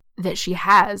thing that she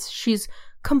has. She's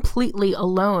completely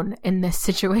alone in this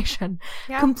situation.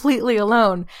 Completely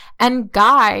alone. And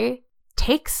Guy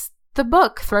takes the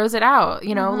book, throws it out,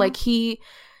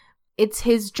 it's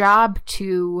his job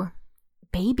to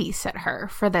babysit her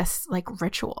for this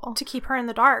ritual. To keep her in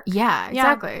the dark. Yeah,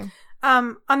 exactly.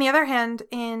 On the other hand,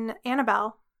 in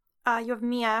Annabelle, you have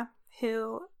Mia,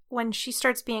 who, when she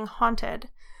starts being haunted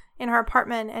in her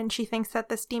apartment and she thinks that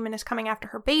this demon is coming after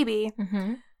her baby,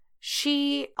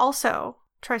 she also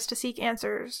tries to seek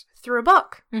answers through a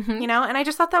book, and I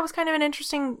just thought that was kind of an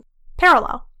interesting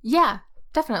parallel. Yeah,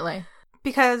 definitely.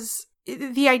 Because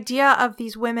the idea of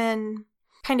these women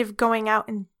kind of going out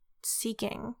and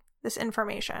seeking this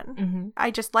information,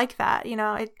 I just like that,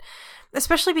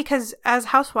 especially because as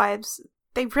housewives,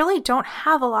 they really don't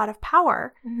have a lot of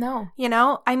power. No.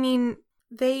 I mean,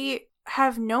 they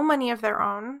have no money of their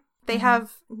own. They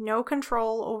have no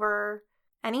control over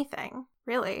anything,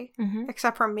 really,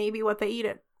 except for maybe what they eat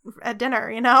at dinner,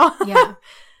 Yeah.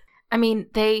 I mean,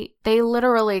 they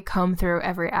literally comb through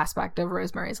every aspect of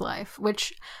Rosemary's life,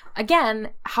 which,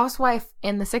 again, housewife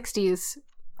in the 60s,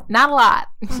 not a lot,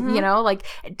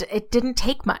 it didn't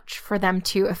take much for them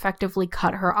to effectively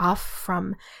cut her off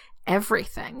from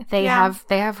everything. They have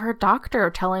her doctor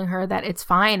telling her that it's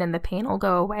fine and the pain will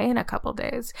go away in a couple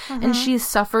days. And she's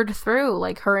suffered through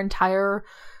her entire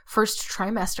first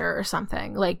trimester or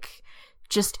something,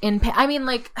 just in pain. I mean,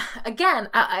 again,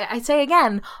 I say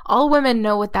again, all women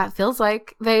know what that feels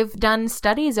like. They've done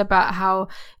studies about how,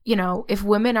 if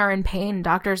women are in pain,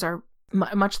 doctors are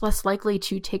much less likely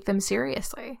to take them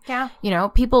seriously. Yeah.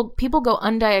 People go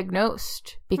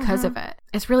undiagnosed because of it.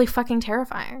 It's really fucking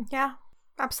terrifying. Yeah.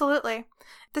 Absolutely.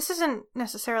 This isn't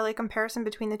necessarily a comparison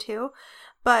between the two,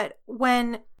 but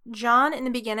when John in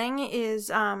the beginning is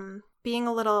being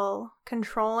a little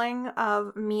controlling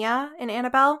of Mia in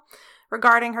Annabelle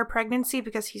regarding her pregnancy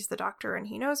because he's the doctor and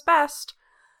he knows best,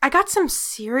 I got some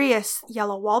serious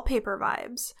Yellow Wallpaper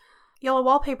vibes. Yellow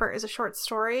Wallpaper is a short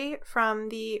story from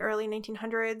the early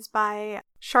 1900s by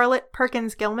Charlotte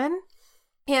Perkins Gilman,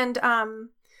 and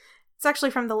it's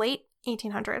actually from the late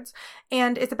 1800s,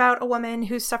 and it's about a woman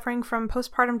who's suffering from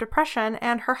postpartum depression,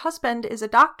 and her husband is a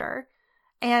doctor,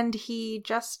 and he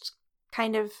just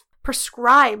kind of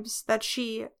prescribes that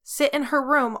she sit in her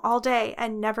room all day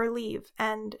and never leave.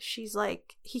 And she's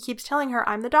like, he keeps telling her,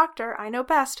 I'm the doctor, I know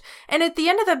best. And at the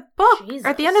end of the book, or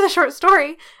at the end of the short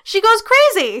story, she goes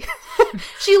crazy.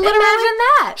 She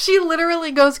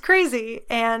literally goes crazy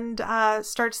and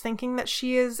starts thinking that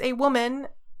she is a woman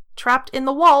trapped in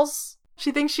the walls.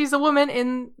 She thinks she's a woman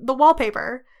in the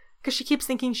wallpaper because she keeps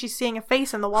thinking she's seeing a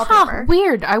face in the wallpaper.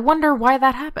 Weird. I wonder why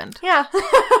that happened. Yeah.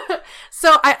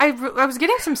 So I was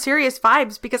getting some serious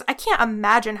vibes because I can't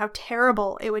imagine how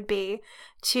terrible it would be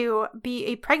to be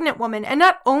a pregnant woman and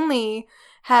not only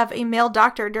have a male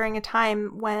doctor during a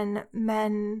time when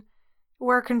men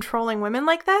were controlling women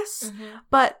like this,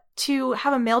 but to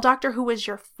have a male doctor who was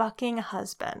your fucking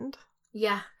husband.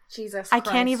 Yeah. Jesus Christ.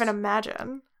 I can't even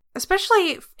imagine.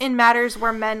 Especially in matters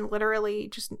where men literally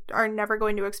just are never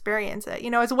going to experience it.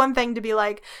 It's one thing to be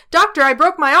like, doctor, I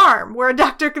broke my arm. Where a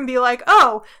doctor can be like,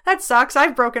 oh, that sucks.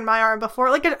 I've broken my arm before.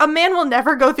 A man will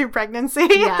never go through pregnancy.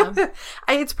 Yeah.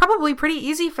 It's probably pretty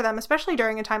easy for them, especially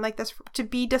during a time like this, to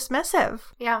be dismissive.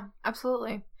 Yeah,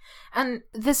 absolutely. And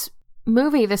this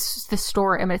movie, this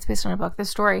story, I mean, it's based on a book. This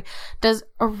story does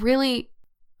a really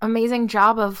amazing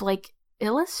job of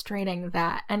illustrating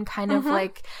that and kind of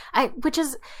which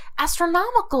is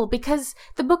astronomical because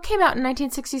the book came out in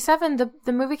 1967,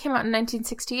 the movie came out in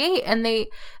 1968, and they,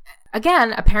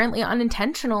 again, apparently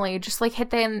unintentionally just hit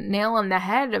the nail on the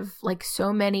head of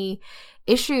so many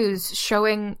issues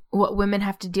showing what women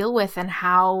have to deal with and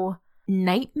how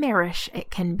nightmarish it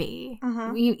can be.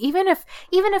 Even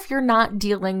if you're not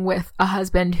dealing with a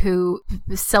husband who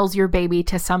sells your baby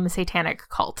to some satanic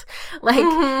cult, like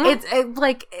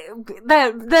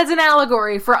that's an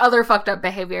allegory for other fucked up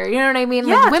behavior. You know what I mean?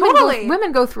 Yeah, like, totally.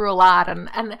 Women go through a lot,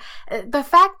 and the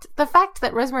fact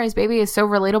that Rosemary's Baby is so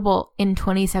relatable in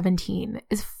 2017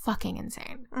 is fucking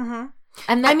insane.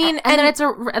 And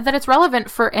that, that it's relevant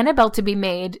for Annabelle to be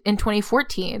made in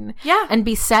 2014, and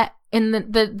be set in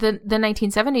the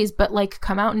 1970s, but like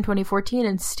come out in 2014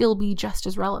 and still be just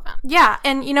as relevant. Yeah,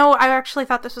 and you know, I actually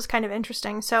thought this was kind of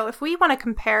interesting. So if we want to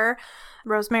compare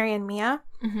Rosemary and Mia,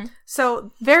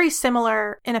 so very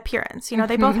similar in appearance. You know,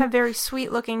 they both have very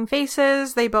sweet looking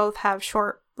faces. They both have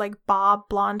short, like bob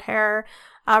blonde hair.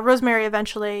 Rosemary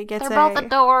eventually gets They're both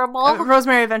adorable.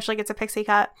 Rosemary eventually gets a pixie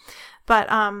cut, but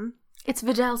it's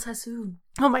Vidal Sassoon.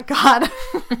 Oh my god.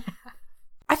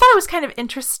 I thought it was kind of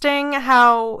interesting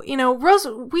how, you know,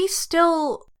 we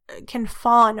still can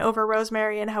fawn over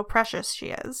Rosemary and how precious she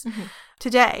is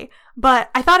today.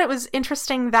 But I thought it was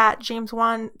interesting that James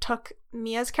Wan took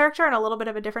Mia's character in a little bit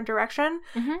of a different direction.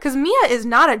 Because Mia is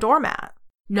not a doormat.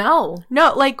 No,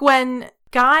 like when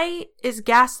Guy is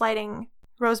gaslighting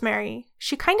Rosemary,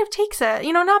 she kind of takes it,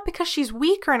 you know, not because she's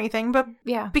weak or anything, but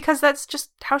because that's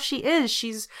just how she is.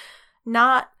 She's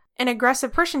not an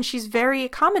aggressive person. She's very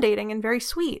accommodating and very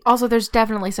sweet. Also, there's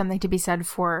definitely something to be said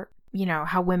for, you know,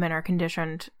 how women are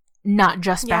conditioned, not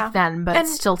just back then, but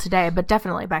still today, but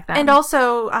definitely back then. And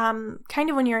also, kind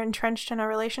of when you're entrenched in a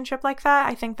relationship like that,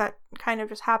 I think that kind of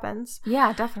just happens.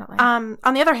 Yeah, definitely. On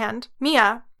the other hand,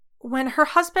 Mia, when her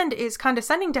husband is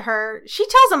condescending to her, she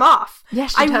tells him off.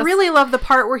 Yes, she does. I really love the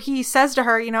part where he says to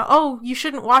her, you know, oh, you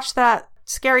shouldn't watch that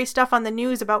scary stuff on the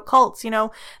news about cults. You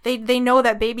know, they know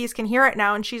that babies can hear it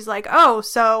now. And she's like, oh,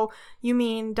 so you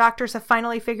mean doctors have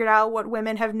finally figured out what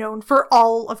women have known for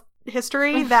all of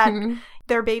history, that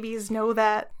their babies know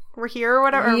that we're here or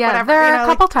whatever. There are a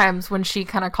couple times when she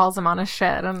kind of calls him on his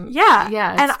shit, and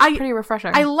it's pretty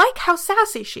refreshing. I like how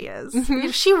sassy she is.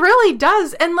 She really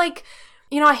does. And like,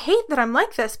 you know, I hate that I'm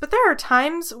like this, but there are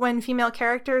times when female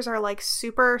characters are like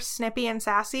super snippy and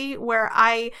sassy where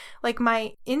I, like,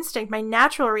 my instinct, my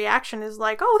natural reaction is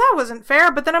like, oh, that wasn't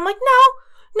fair. But then I'm like,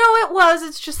 no, it was.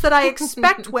 It's just that I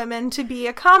expect women to be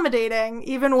accommodating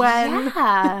even when,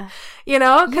 you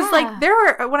know, because like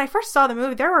when I first saw the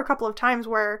movie, there were a couple of times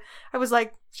where I was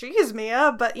like, geez,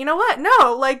 Mia, but you know what?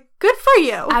 No, like, good for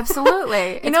you.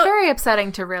 Absolutely. It's very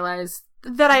upsetting to realize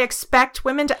that I expect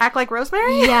women to act like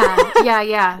Rosemary?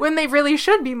 Yeah. When they really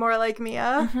should be more like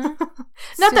Mia.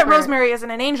 Not that Rosemary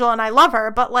isn't an angel and I love her,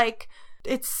 but like,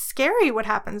 it's scary what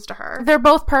happens to her. They're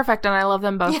both perfect and I love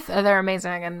them both. They're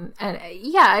amazing.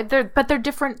 And they're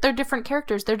different. They're different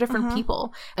characters. They're different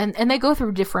people. And they go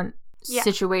through different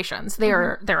situations.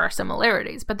 There are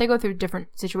similarities, but they go through different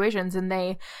situations, and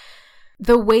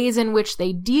the ways in which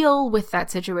they deal with that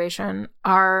situation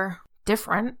are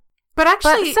different. But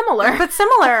actually similar.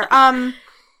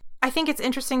 I think it's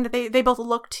interesting that they both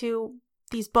look to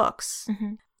these books.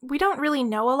 We don't really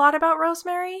know a lot about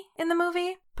Rosemary in the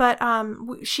movie, but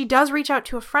she does reach out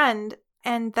to a friend,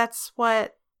 and that's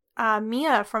what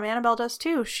Mia from Annabelle does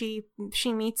too. She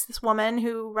meets this woman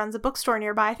who runs a bookstore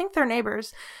nearby. I think they're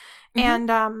neighbors. And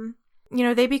you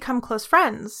know, they become close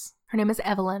friends. Her name is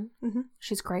Evelyn.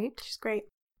 She's great.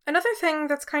 Another thing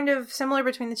that's kind of similar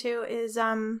between the two is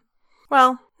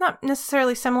well, not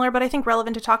necessarily similar, but I think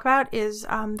relevant to talk about is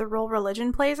the role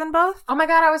religion plays in both. Oh my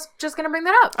god, I was just going to bring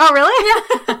that up. Oh,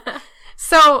 really? Yeah.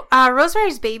 So,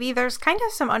 Rosemary's Baby, there's kind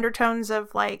of some undertones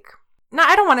of like, no,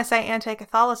 I don't want to say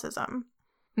anti-Catholicism,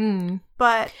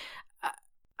 but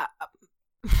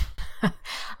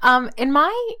I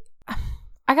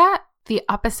got the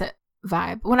opposite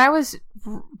vibe when I was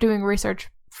doing research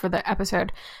for the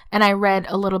episode, and I read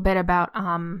a little bit about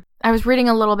I was reading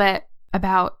a little bit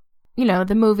about, you know,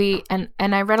 the movie, and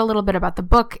I read a little bit about the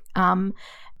book by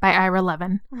Ira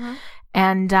Levin.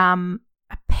 And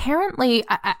apparently,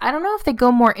 I don't know if they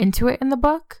go more into it in the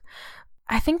book.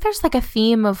 I think there's like a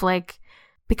theme of like,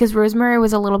 because Rosemary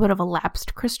was a little bit of a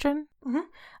lapsed Christian,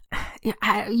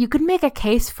 you could make a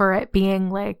case for it being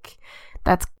like,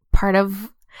 that's part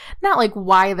of, not like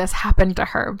why this happened to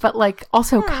her, but like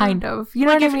also kind of, you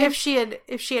know, like what I mean?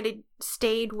 If she had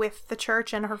stayed with the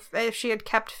church and if she had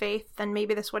kept faith, then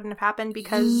maybe this wouldn't have happened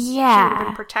because she would have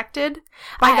been protected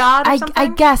by God or something. I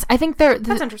guess. I think that's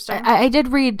interesting. I did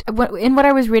read, in what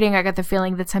I was reading, I got the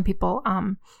feeling that some people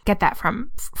get that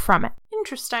from it.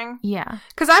 Interesting. Yeah.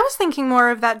 Because I was thinking more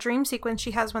of that dream sequence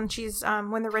she has when she's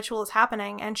when the ritual is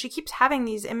happening, and she keeps having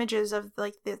these images of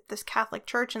like this Catholic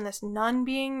church and this nun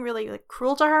being really like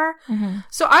cruel to her. Mm-hmm.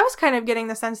 So I was kind of getting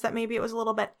the sense that maybe it was a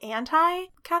little bit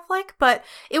anti-Catholic, but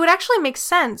it would actually make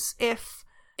sense if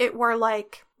it were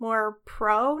like more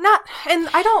pro. Not, and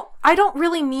I don't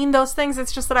really mean those things.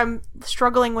 It's just that I'm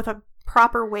struggling with a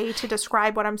proper way to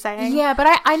describe what I'm saying. Yeah, but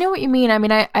I know what you mean. I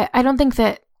mean, I don't think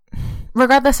that,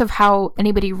 regardless of how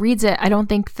anybody reads it, I don't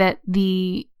think that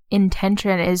the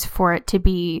intention is for it to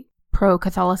be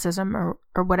pro-Catholicism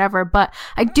or whatever, but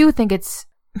I do think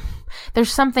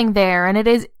there's something there, and it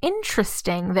is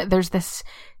interesting that there's this,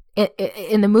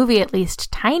 in the movie at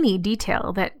least, tiny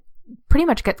detail that pretty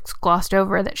much gets glossed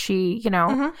over, that she,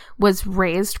 was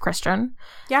raised Christian.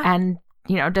 Yeah. And,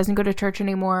 doesn't go to church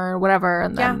anymore or whatever,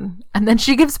 and then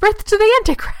she gives birth to the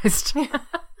Antichrist.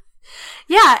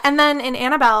 Yeah, and then in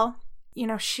Annabelle,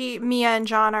 Mia and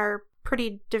John are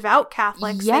pretty devout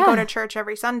Catholics. Yeah. They go to church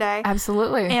every Sunday.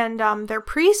 Absolutely. And their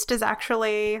priest is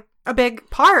actually a big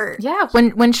part. Yeah.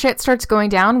 When shit starts going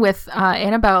down with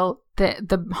Annabelle,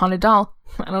 the haunted doll,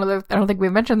 I don't think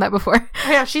we've mentioned that before.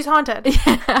 Yeah, she's haunted.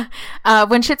 Yeah.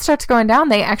 When shit starts going down,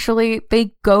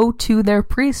 they go to their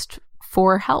priest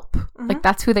for help. Mm-hmm. Like,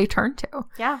 that's who they turn to.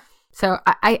 Yeah. So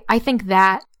I think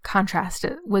that contrast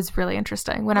was really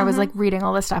interesting when I was like reading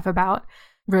all this stuff about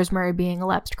Rosemary being a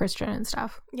lapsed Christian and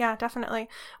stuff. Yeah, definitely.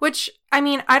 Which, I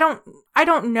mean, I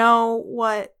don't know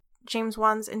what James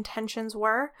Wan's intentions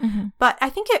were, but I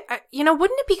think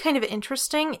wouldn't it be kind of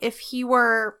interesting if he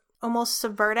were almost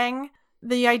subverting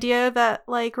the idea that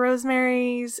like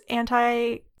Rosemary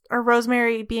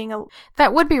being a...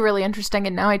 That would be really interesting,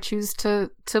 and now I choose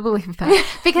to believe that.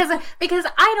 because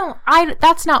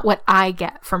that's not what I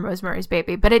get from Rosemary's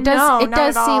Baby, but it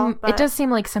does seem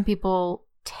like some people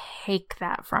take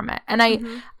that from it. And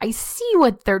I see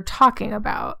what they're talking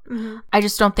about. Mm-hmm. I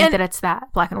just don't think that it's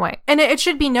that black and white. And it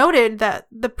should be noted that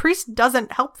the priest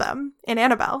doesn't help them in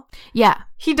Annabelle. Yeah.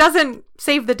 He doesn't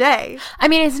save the day. I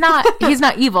mean, he's not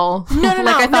evil. No,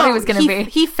 I thought he was going to be.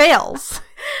 He fails.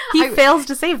 He fails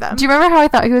to save them. Do you remember how I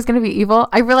thought he was going to be evil?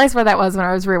 I realized what that was when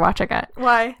I was rewatching it.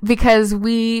 Why? Because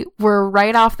we were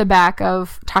right off the back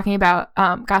of talking about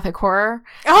Gothic horror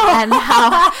and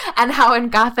how in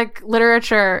Gothic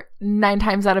literature, 9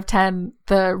 times out of 10,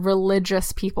 the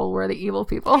religious people were the evil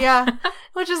people. Yeah,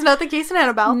 which is not the case in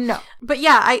Annabelle. No. But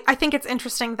yeah, I think it's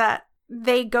interesting that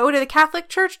they go to the Catholic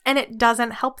Church and it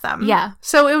doesn't help them. Yeah.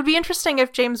 So it would be interesting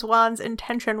if James Wan's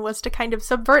intention was to kind of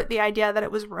subvert the idea that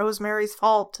it was Rosemary's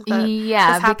fault that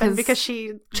this happened because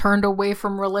she turned away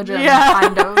from religion,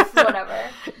 kind of, whatever.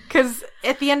 Because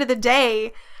at the end of the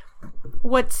day,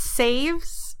 what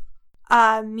saves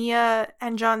Mia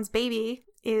and John's baby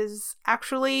is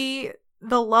actually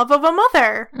the love of a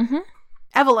mother. Mm-hmm.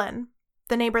 Evelyn,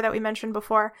 the neighbor that we mentioned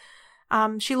before,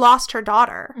 she lost her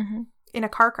daughter. Mm-hmm. In a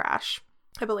car crash,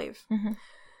 I believe. Mm-hmm.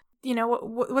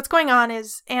 What's going on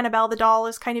is Annabelle, the doll,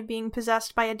 is kind of being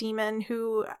possessed by a demon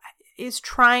who is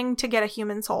trying to get a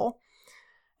human soul.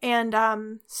 And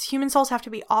human souls have to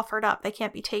be offered up. They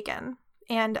can't be taken.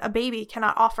 And a baby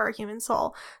cannot offer a human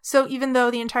soul. So even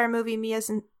though the entire movie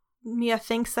Mia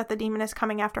thinks that the demon is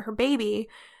coming after her baby,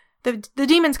 the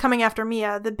demon's coming after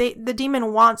Mia. The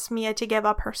demon wants Mia to give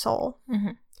up her soul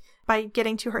by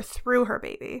getting to her through her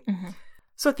baby. Mm-hmm.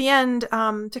 So at the end,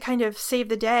 to kind of save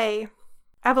the day,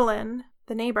 Evelyn,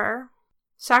 the neighbor,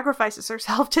 sacrifices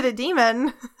herself to the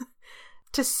demon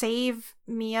to save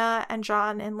Mia and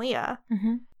John and Leah.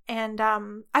 Mm-hmm. And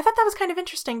I thought that was kind of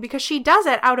interesting because she does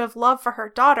it out of love for her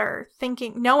daughter,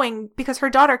 knowing because her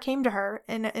daughter came to her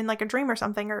in like a dream or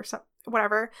something or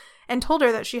whatever, and told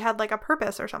her that she had like a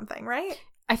purpose or something, right?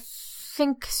 I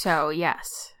think so,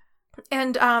 yes.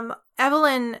 And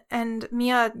Evelyn and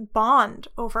Mia bond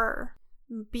over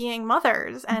being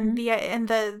mothers and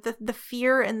the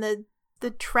fear and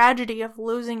the tragedy of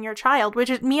losing your child,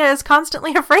 which Mia is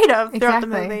constantly afraid of throughout the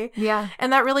movie. Yeah.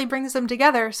 And that really brings them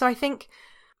together. So I think,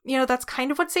 that's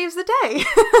kind of what saves the day,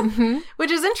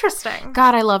 which is interesting.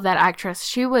 God, I love that actress.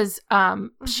 She was,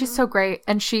 she's so great.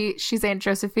 And she's Aunt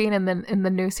Josephine in the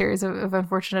new series of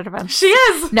Unfortunate Events. She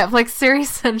is! Netflix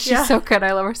series, and she's so good.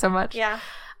 I love her so much. Yeah.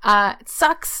 It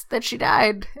sucks that she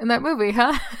died in that movie,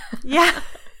 huh? Yeah.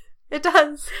 It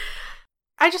does.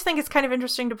 I just think it's kind of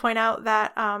interesting to point out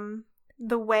that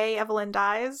the way Evelyn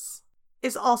dies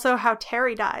is also how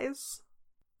Terry dies.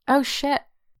 Oh, shit.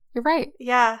 You're right.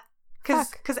 Yeah.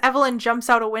 Because Evelyn jumps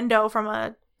out a window from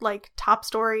a, like,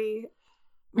 top-story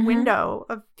window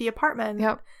of the apartment.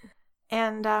 Yep.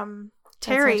 And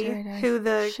Terry, who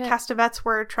the Castevets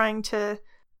were trying to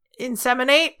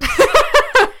inseminate,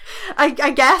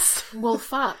 I guess. Well,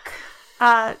 fuck.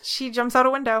 She jumps out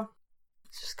a window.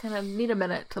 Just kind of need a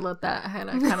minute to let that kind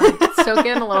of soak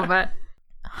in a little bit.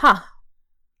 Huh.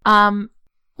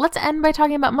 Let's end by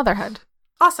talking about motherhood.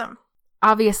 Awesome.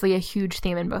 Obviously a huge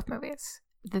theme in both movies.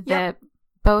 Yep.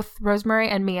 Both Rosemary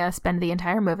and Mia spend the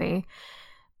entire movie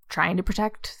trying to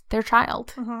protect their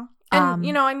child. Mm-hmm. And,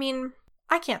 you know, I mean,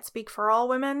 I can't speak for all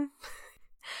women,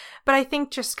 but I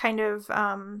think just kind of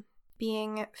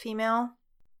being female,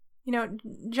 you know,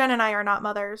 Jen and I are not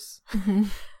mothers, mm-hmm.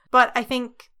 but I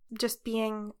think just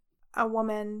being a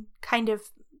woman, kind of,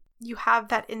 you have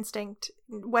that instinct,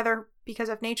 whether because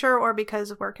of nature or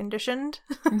because we're conditioned.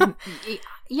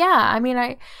 Yeah, I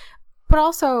mean, but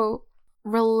also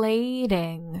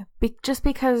relating, just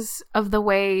because of the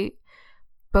way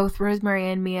both Rosemary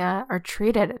and Mia are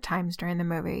treated at times during the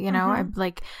movie, you know? Mm-hmm.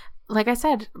 Like I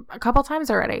said a couple times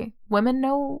already, women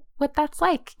know what that's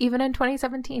like, even in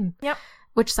 2017. Yep.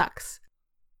 Which sucks.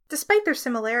 Despite their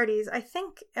similarities, I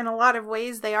think in a lot of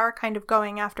ways they are kind of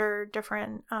going after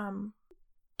different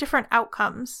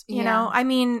outcomes, you know? I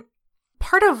mean,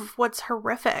 part of what's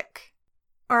horrific,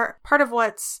 or part of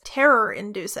what's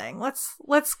terror-inducing.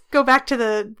 Let's go back to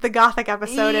the Gothic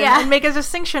episode and make a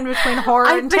distinction between horror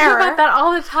and terror. I think about that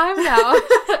all the time now.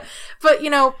 But, you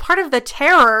know, part of the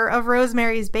terror of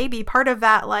Rosemary's Baby, part of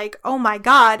that, like, oh my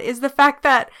God, is the fact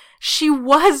that she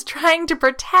was trying to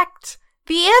protect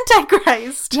the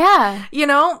Antichrist. Yeah. You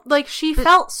know, like, she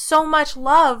felt so much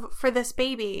love for this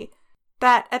baby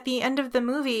that at the end of the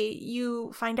movie,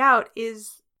 you find out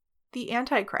is the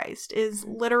Antichrist is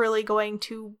literally going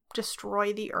to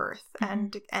destroy the earth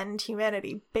and end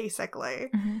humanity, basically.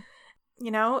 Mm-hmm.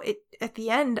 You know, at the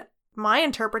end, my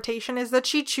interpretation is that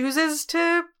she chooses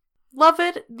to love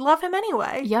him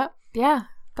anyway. Yep. Yeah,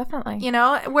 definitely. You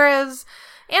know, whereas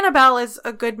Annabelle is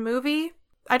a good movie.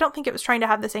 I don't think it was trying to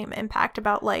have the same impact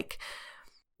about, like,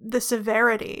 the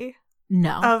severity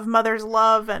of mother's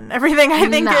love and everything. I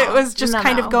think it was just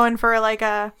kind of going for, like,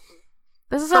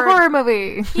 this is a horror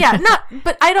movie. Yeah,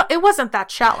 but it wasn't that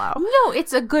shallow. No,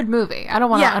 it's a good movie. I don't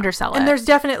want to undersell it. And there's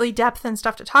definitely depth and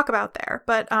stuff to talk about there.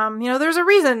 But, you know, there's a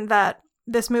reason that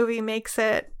this movie makes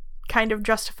it kind of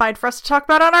justified for us to talk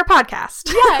about on our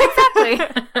podcast. Yeah,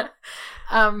 exactly.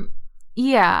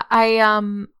 Yeah,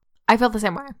 I felt the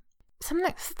same way.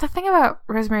 The thing about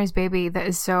Rosemary's Baby that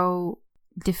is so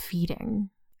defeating,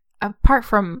 apart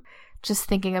from just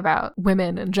thinking about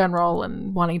women in general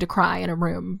and wanting to cry in a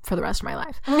room for the rest of my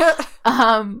life,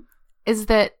 is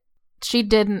that she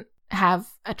didn't have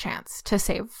a chance to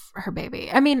save her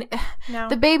baby. I mean,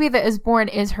 the baby that is born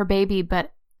is her baby,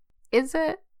 but is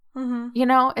it? Mm-hmm. You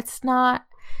know, it's not.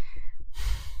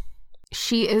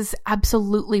 She is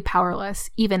absolutely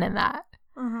powerless, even in that.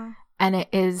 Mm-hmm. And it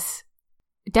is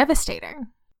devastating.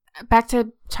 Back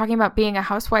to talking about being a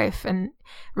housewife, and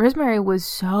Rosemary was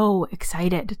so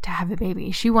excited to have a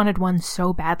baby. She wanted one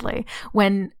so badly.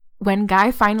 When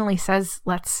Guy finally says,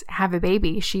 let's have a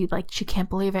baby, she can't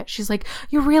believe it. She's like,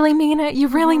 you really mean it? You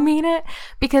really mean it?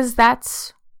 Because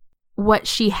that's what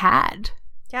she had.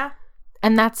 Yeah.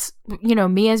 And that's, you know,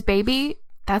 Mia's baby,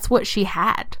 that's what she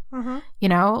had. Mm-hmm. You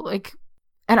know, like,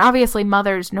 and obviously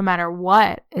mothers, no matter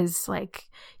what, is like,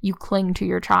 you cling to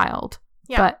your child.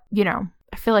 Yeah. But, you know,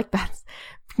 I feel like that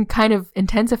kind of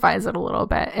intensifies it a little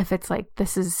bit. If it's like,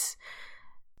 this is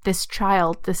this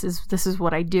child, this is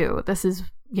what I do. This is,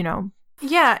 you know.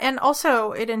 Yeah, and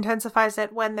also it intensifies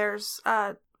it when there's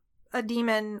a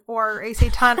demon or a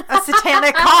satanic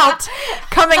cult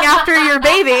coming after your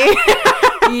baby.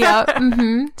 Yep.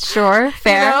 Mm-hmm. Sure.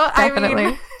 Fair. You know, definitely. I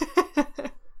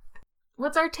mean...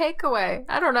 What's our takeaway?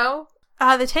 I don't know.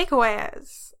 The takeaway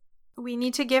is we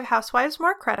need to give housewives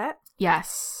more credit.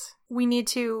 Yes. We need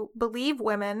to believe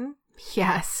women.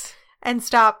 Yes. And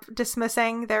stop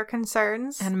dismissing their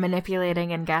concerns. And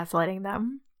manipulating and gaslighting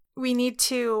them. We need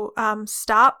to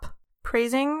stop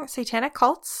praising satanic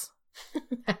cults.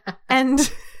 and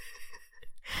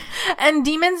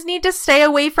demons need to stay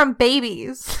away from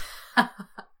babies.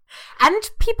 And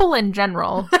people in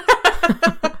general.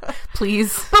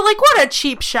 Please. But, like, what a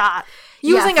cheap shot.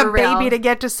 Using a baby to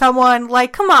get to someone,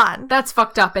 like, come on. That's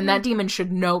fucked up, and that demon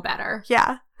should know better.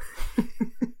 Yeah.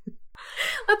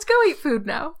 Let's go eat food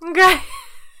now. Okay.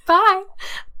 Bye.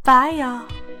 Bye, y'all.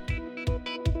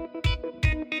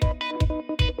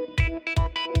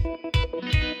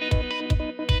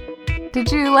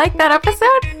 Did you like that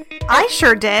episode? I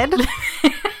sure did.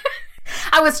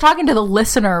 I was talking to the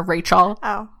listener, Rachel.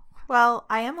 Oh. Well,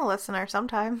 I am a listener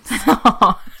sometimes.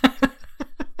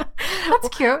 That's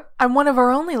cute. I'm one of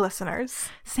our only listeners.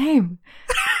 Same.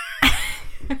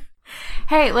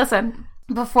 Hey, listen.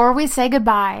 Before we say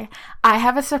goodbye, I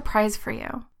have a surprise for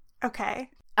you. Okay.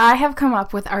 I have come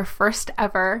up with our first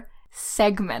ever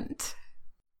segment.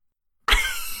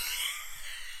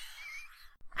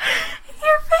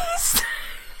 Your face.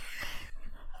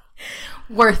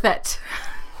 Worth it.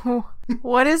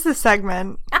 What is the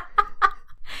segment?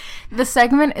 The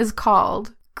segment is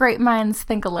called Great Minds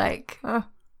Think Alike. What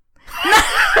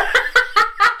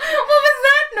was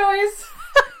that noise?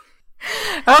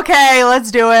 Okay,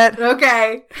 let's do it.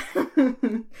 Okay.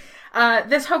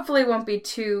 This hopefully won't be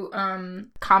too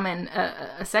common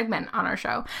a segment on our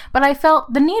show, but I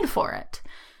felt the need for it.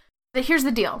 Here's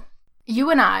the deal. You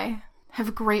and I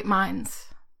have great minds.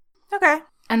 Okay.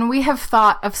 And we have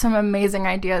thought of some amazing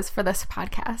ideas for this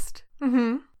podcast.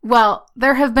 Mm-hmm. Well,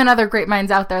 there have been other great minds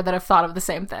out there that have thought of the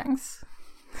same things.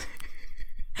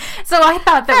 So I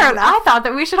thought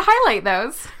that we should highlight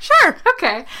those. Sure.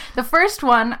 Okay. The first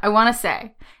one I want to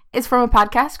say is from a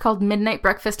podcast called Midnight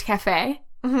Breakfast Cafe.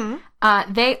 Mm-hmm.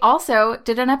 They also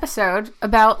did an episode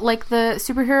about like the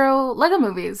superhero Lego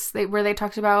movies, where they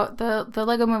talked about the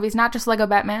Lego movies, not just Lego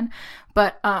Batman,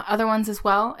 but other ones as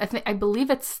well. I believe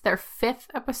it's their 5th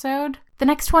episode. The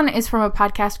next one is from a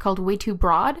podcast called Way Too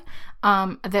Broad.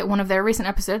 That one of their recent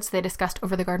episodes they discussed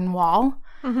Over the Garden Wall,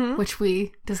 which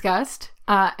we discussed.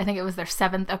 I think it was their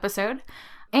 7th episode.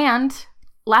 And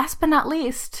last but not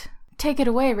least, take it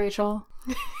away, Rachel.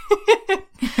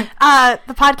 The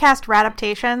podcast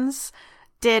Radaptations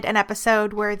did an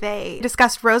episode where they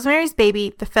discussed Rosemary's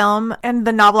Baby, the film, and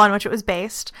the novel on which it was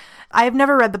based. I have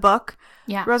never read the book,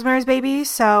 Rosemary's Baby,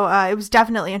 so it was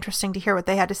definitely interesting to hear what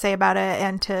they had to say about it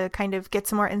and to kind of get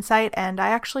some more insight, and I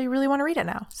actually really want to read it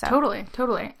now. So. Totally.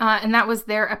 And that was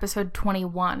their episode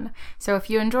 21. So if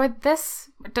you enjoyed this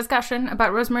discussion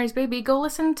about Rosemary's Baby, go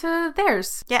listen to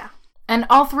theirs. Yeah. And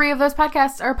all 3 of those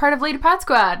podcasts are part of Lady Pod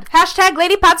Squad. #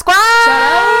 Lady Pod Squad!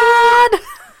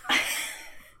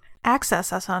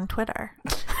 Access us on Twitter.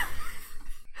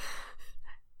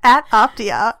 @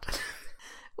 Optiot.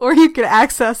 Or you can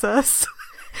access us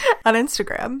on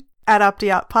Instagram @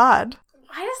 OptiotPod.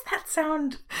 Why does that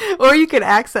sound... Or you can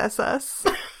access us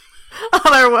on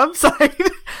our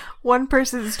website,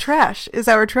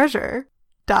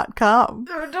 onepersonstrash.com.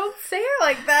 Oh, don't say it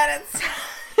like that.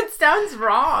 It sounds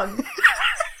wrong.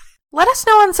 Let us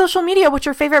know on social media what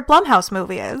your favorite Blumhouse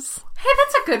movie is. Hey,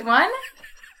 that's a good one.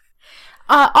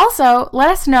 Also,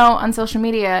 let us know on social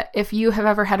media if you have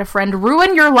ever had a friend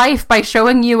ruin your life by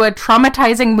showing you a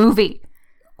traumatizing movie.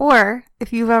 Or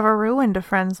if you've ever ruined a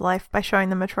friend's life by showing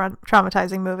them a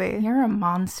traumatizing movie. You're a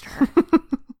monster.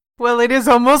 Well, it is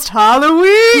almost Halloween!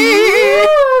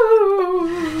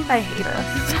 I hate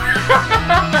us.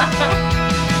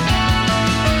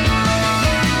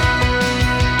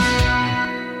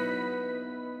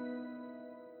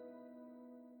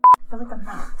 I feel like I'm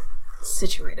not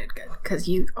situated good, because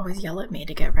you always yell at me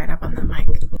to get right up on the mic.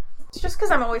 It's just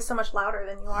because I'm always so much louder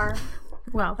than you are.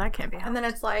 Well, that can't be helped. And then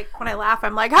it's like, when I laugh,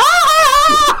 I'm like,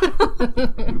 ah!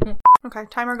 Okay,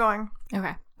 timer going.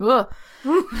 Okay. What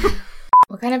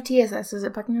kind of tea is this? Is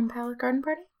it Buckingham Palace Garden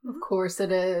Party? Of course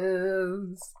it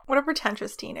is. What a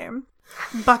pretentious tea name.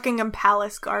 Buckingham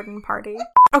Palace Garden Party.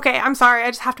 Okay, I'm sorry, I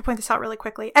just have to point this out really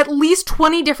quickly. At least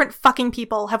 20 different fucking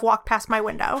people have walked past my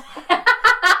window.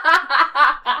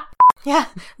 Yeah,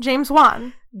 James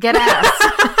Wan. Get ass.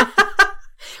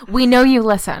 We know you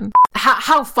listen.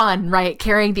 How fun, right?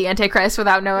 Carrying the Antichrist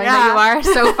without knowing that you are.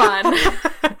 So fun.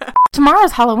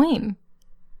 Tomorrow's Halloween.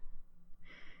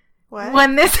 What?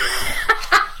 When this...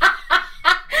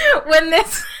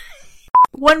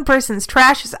 One person's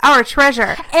trash is our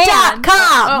treasure. And... .com.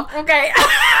 Oh, okay.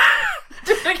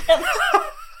 Do it again.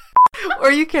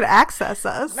 Or you can access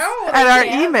us at our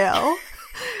email.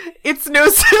 It's no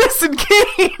citizen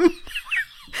Kane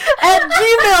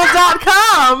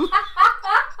 @gmail.com.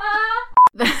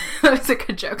 That was a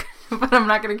good joke, but I'm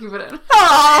not going to keep it in.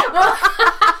 Oh.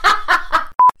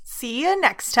 See you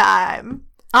next time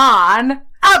on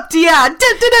Optia.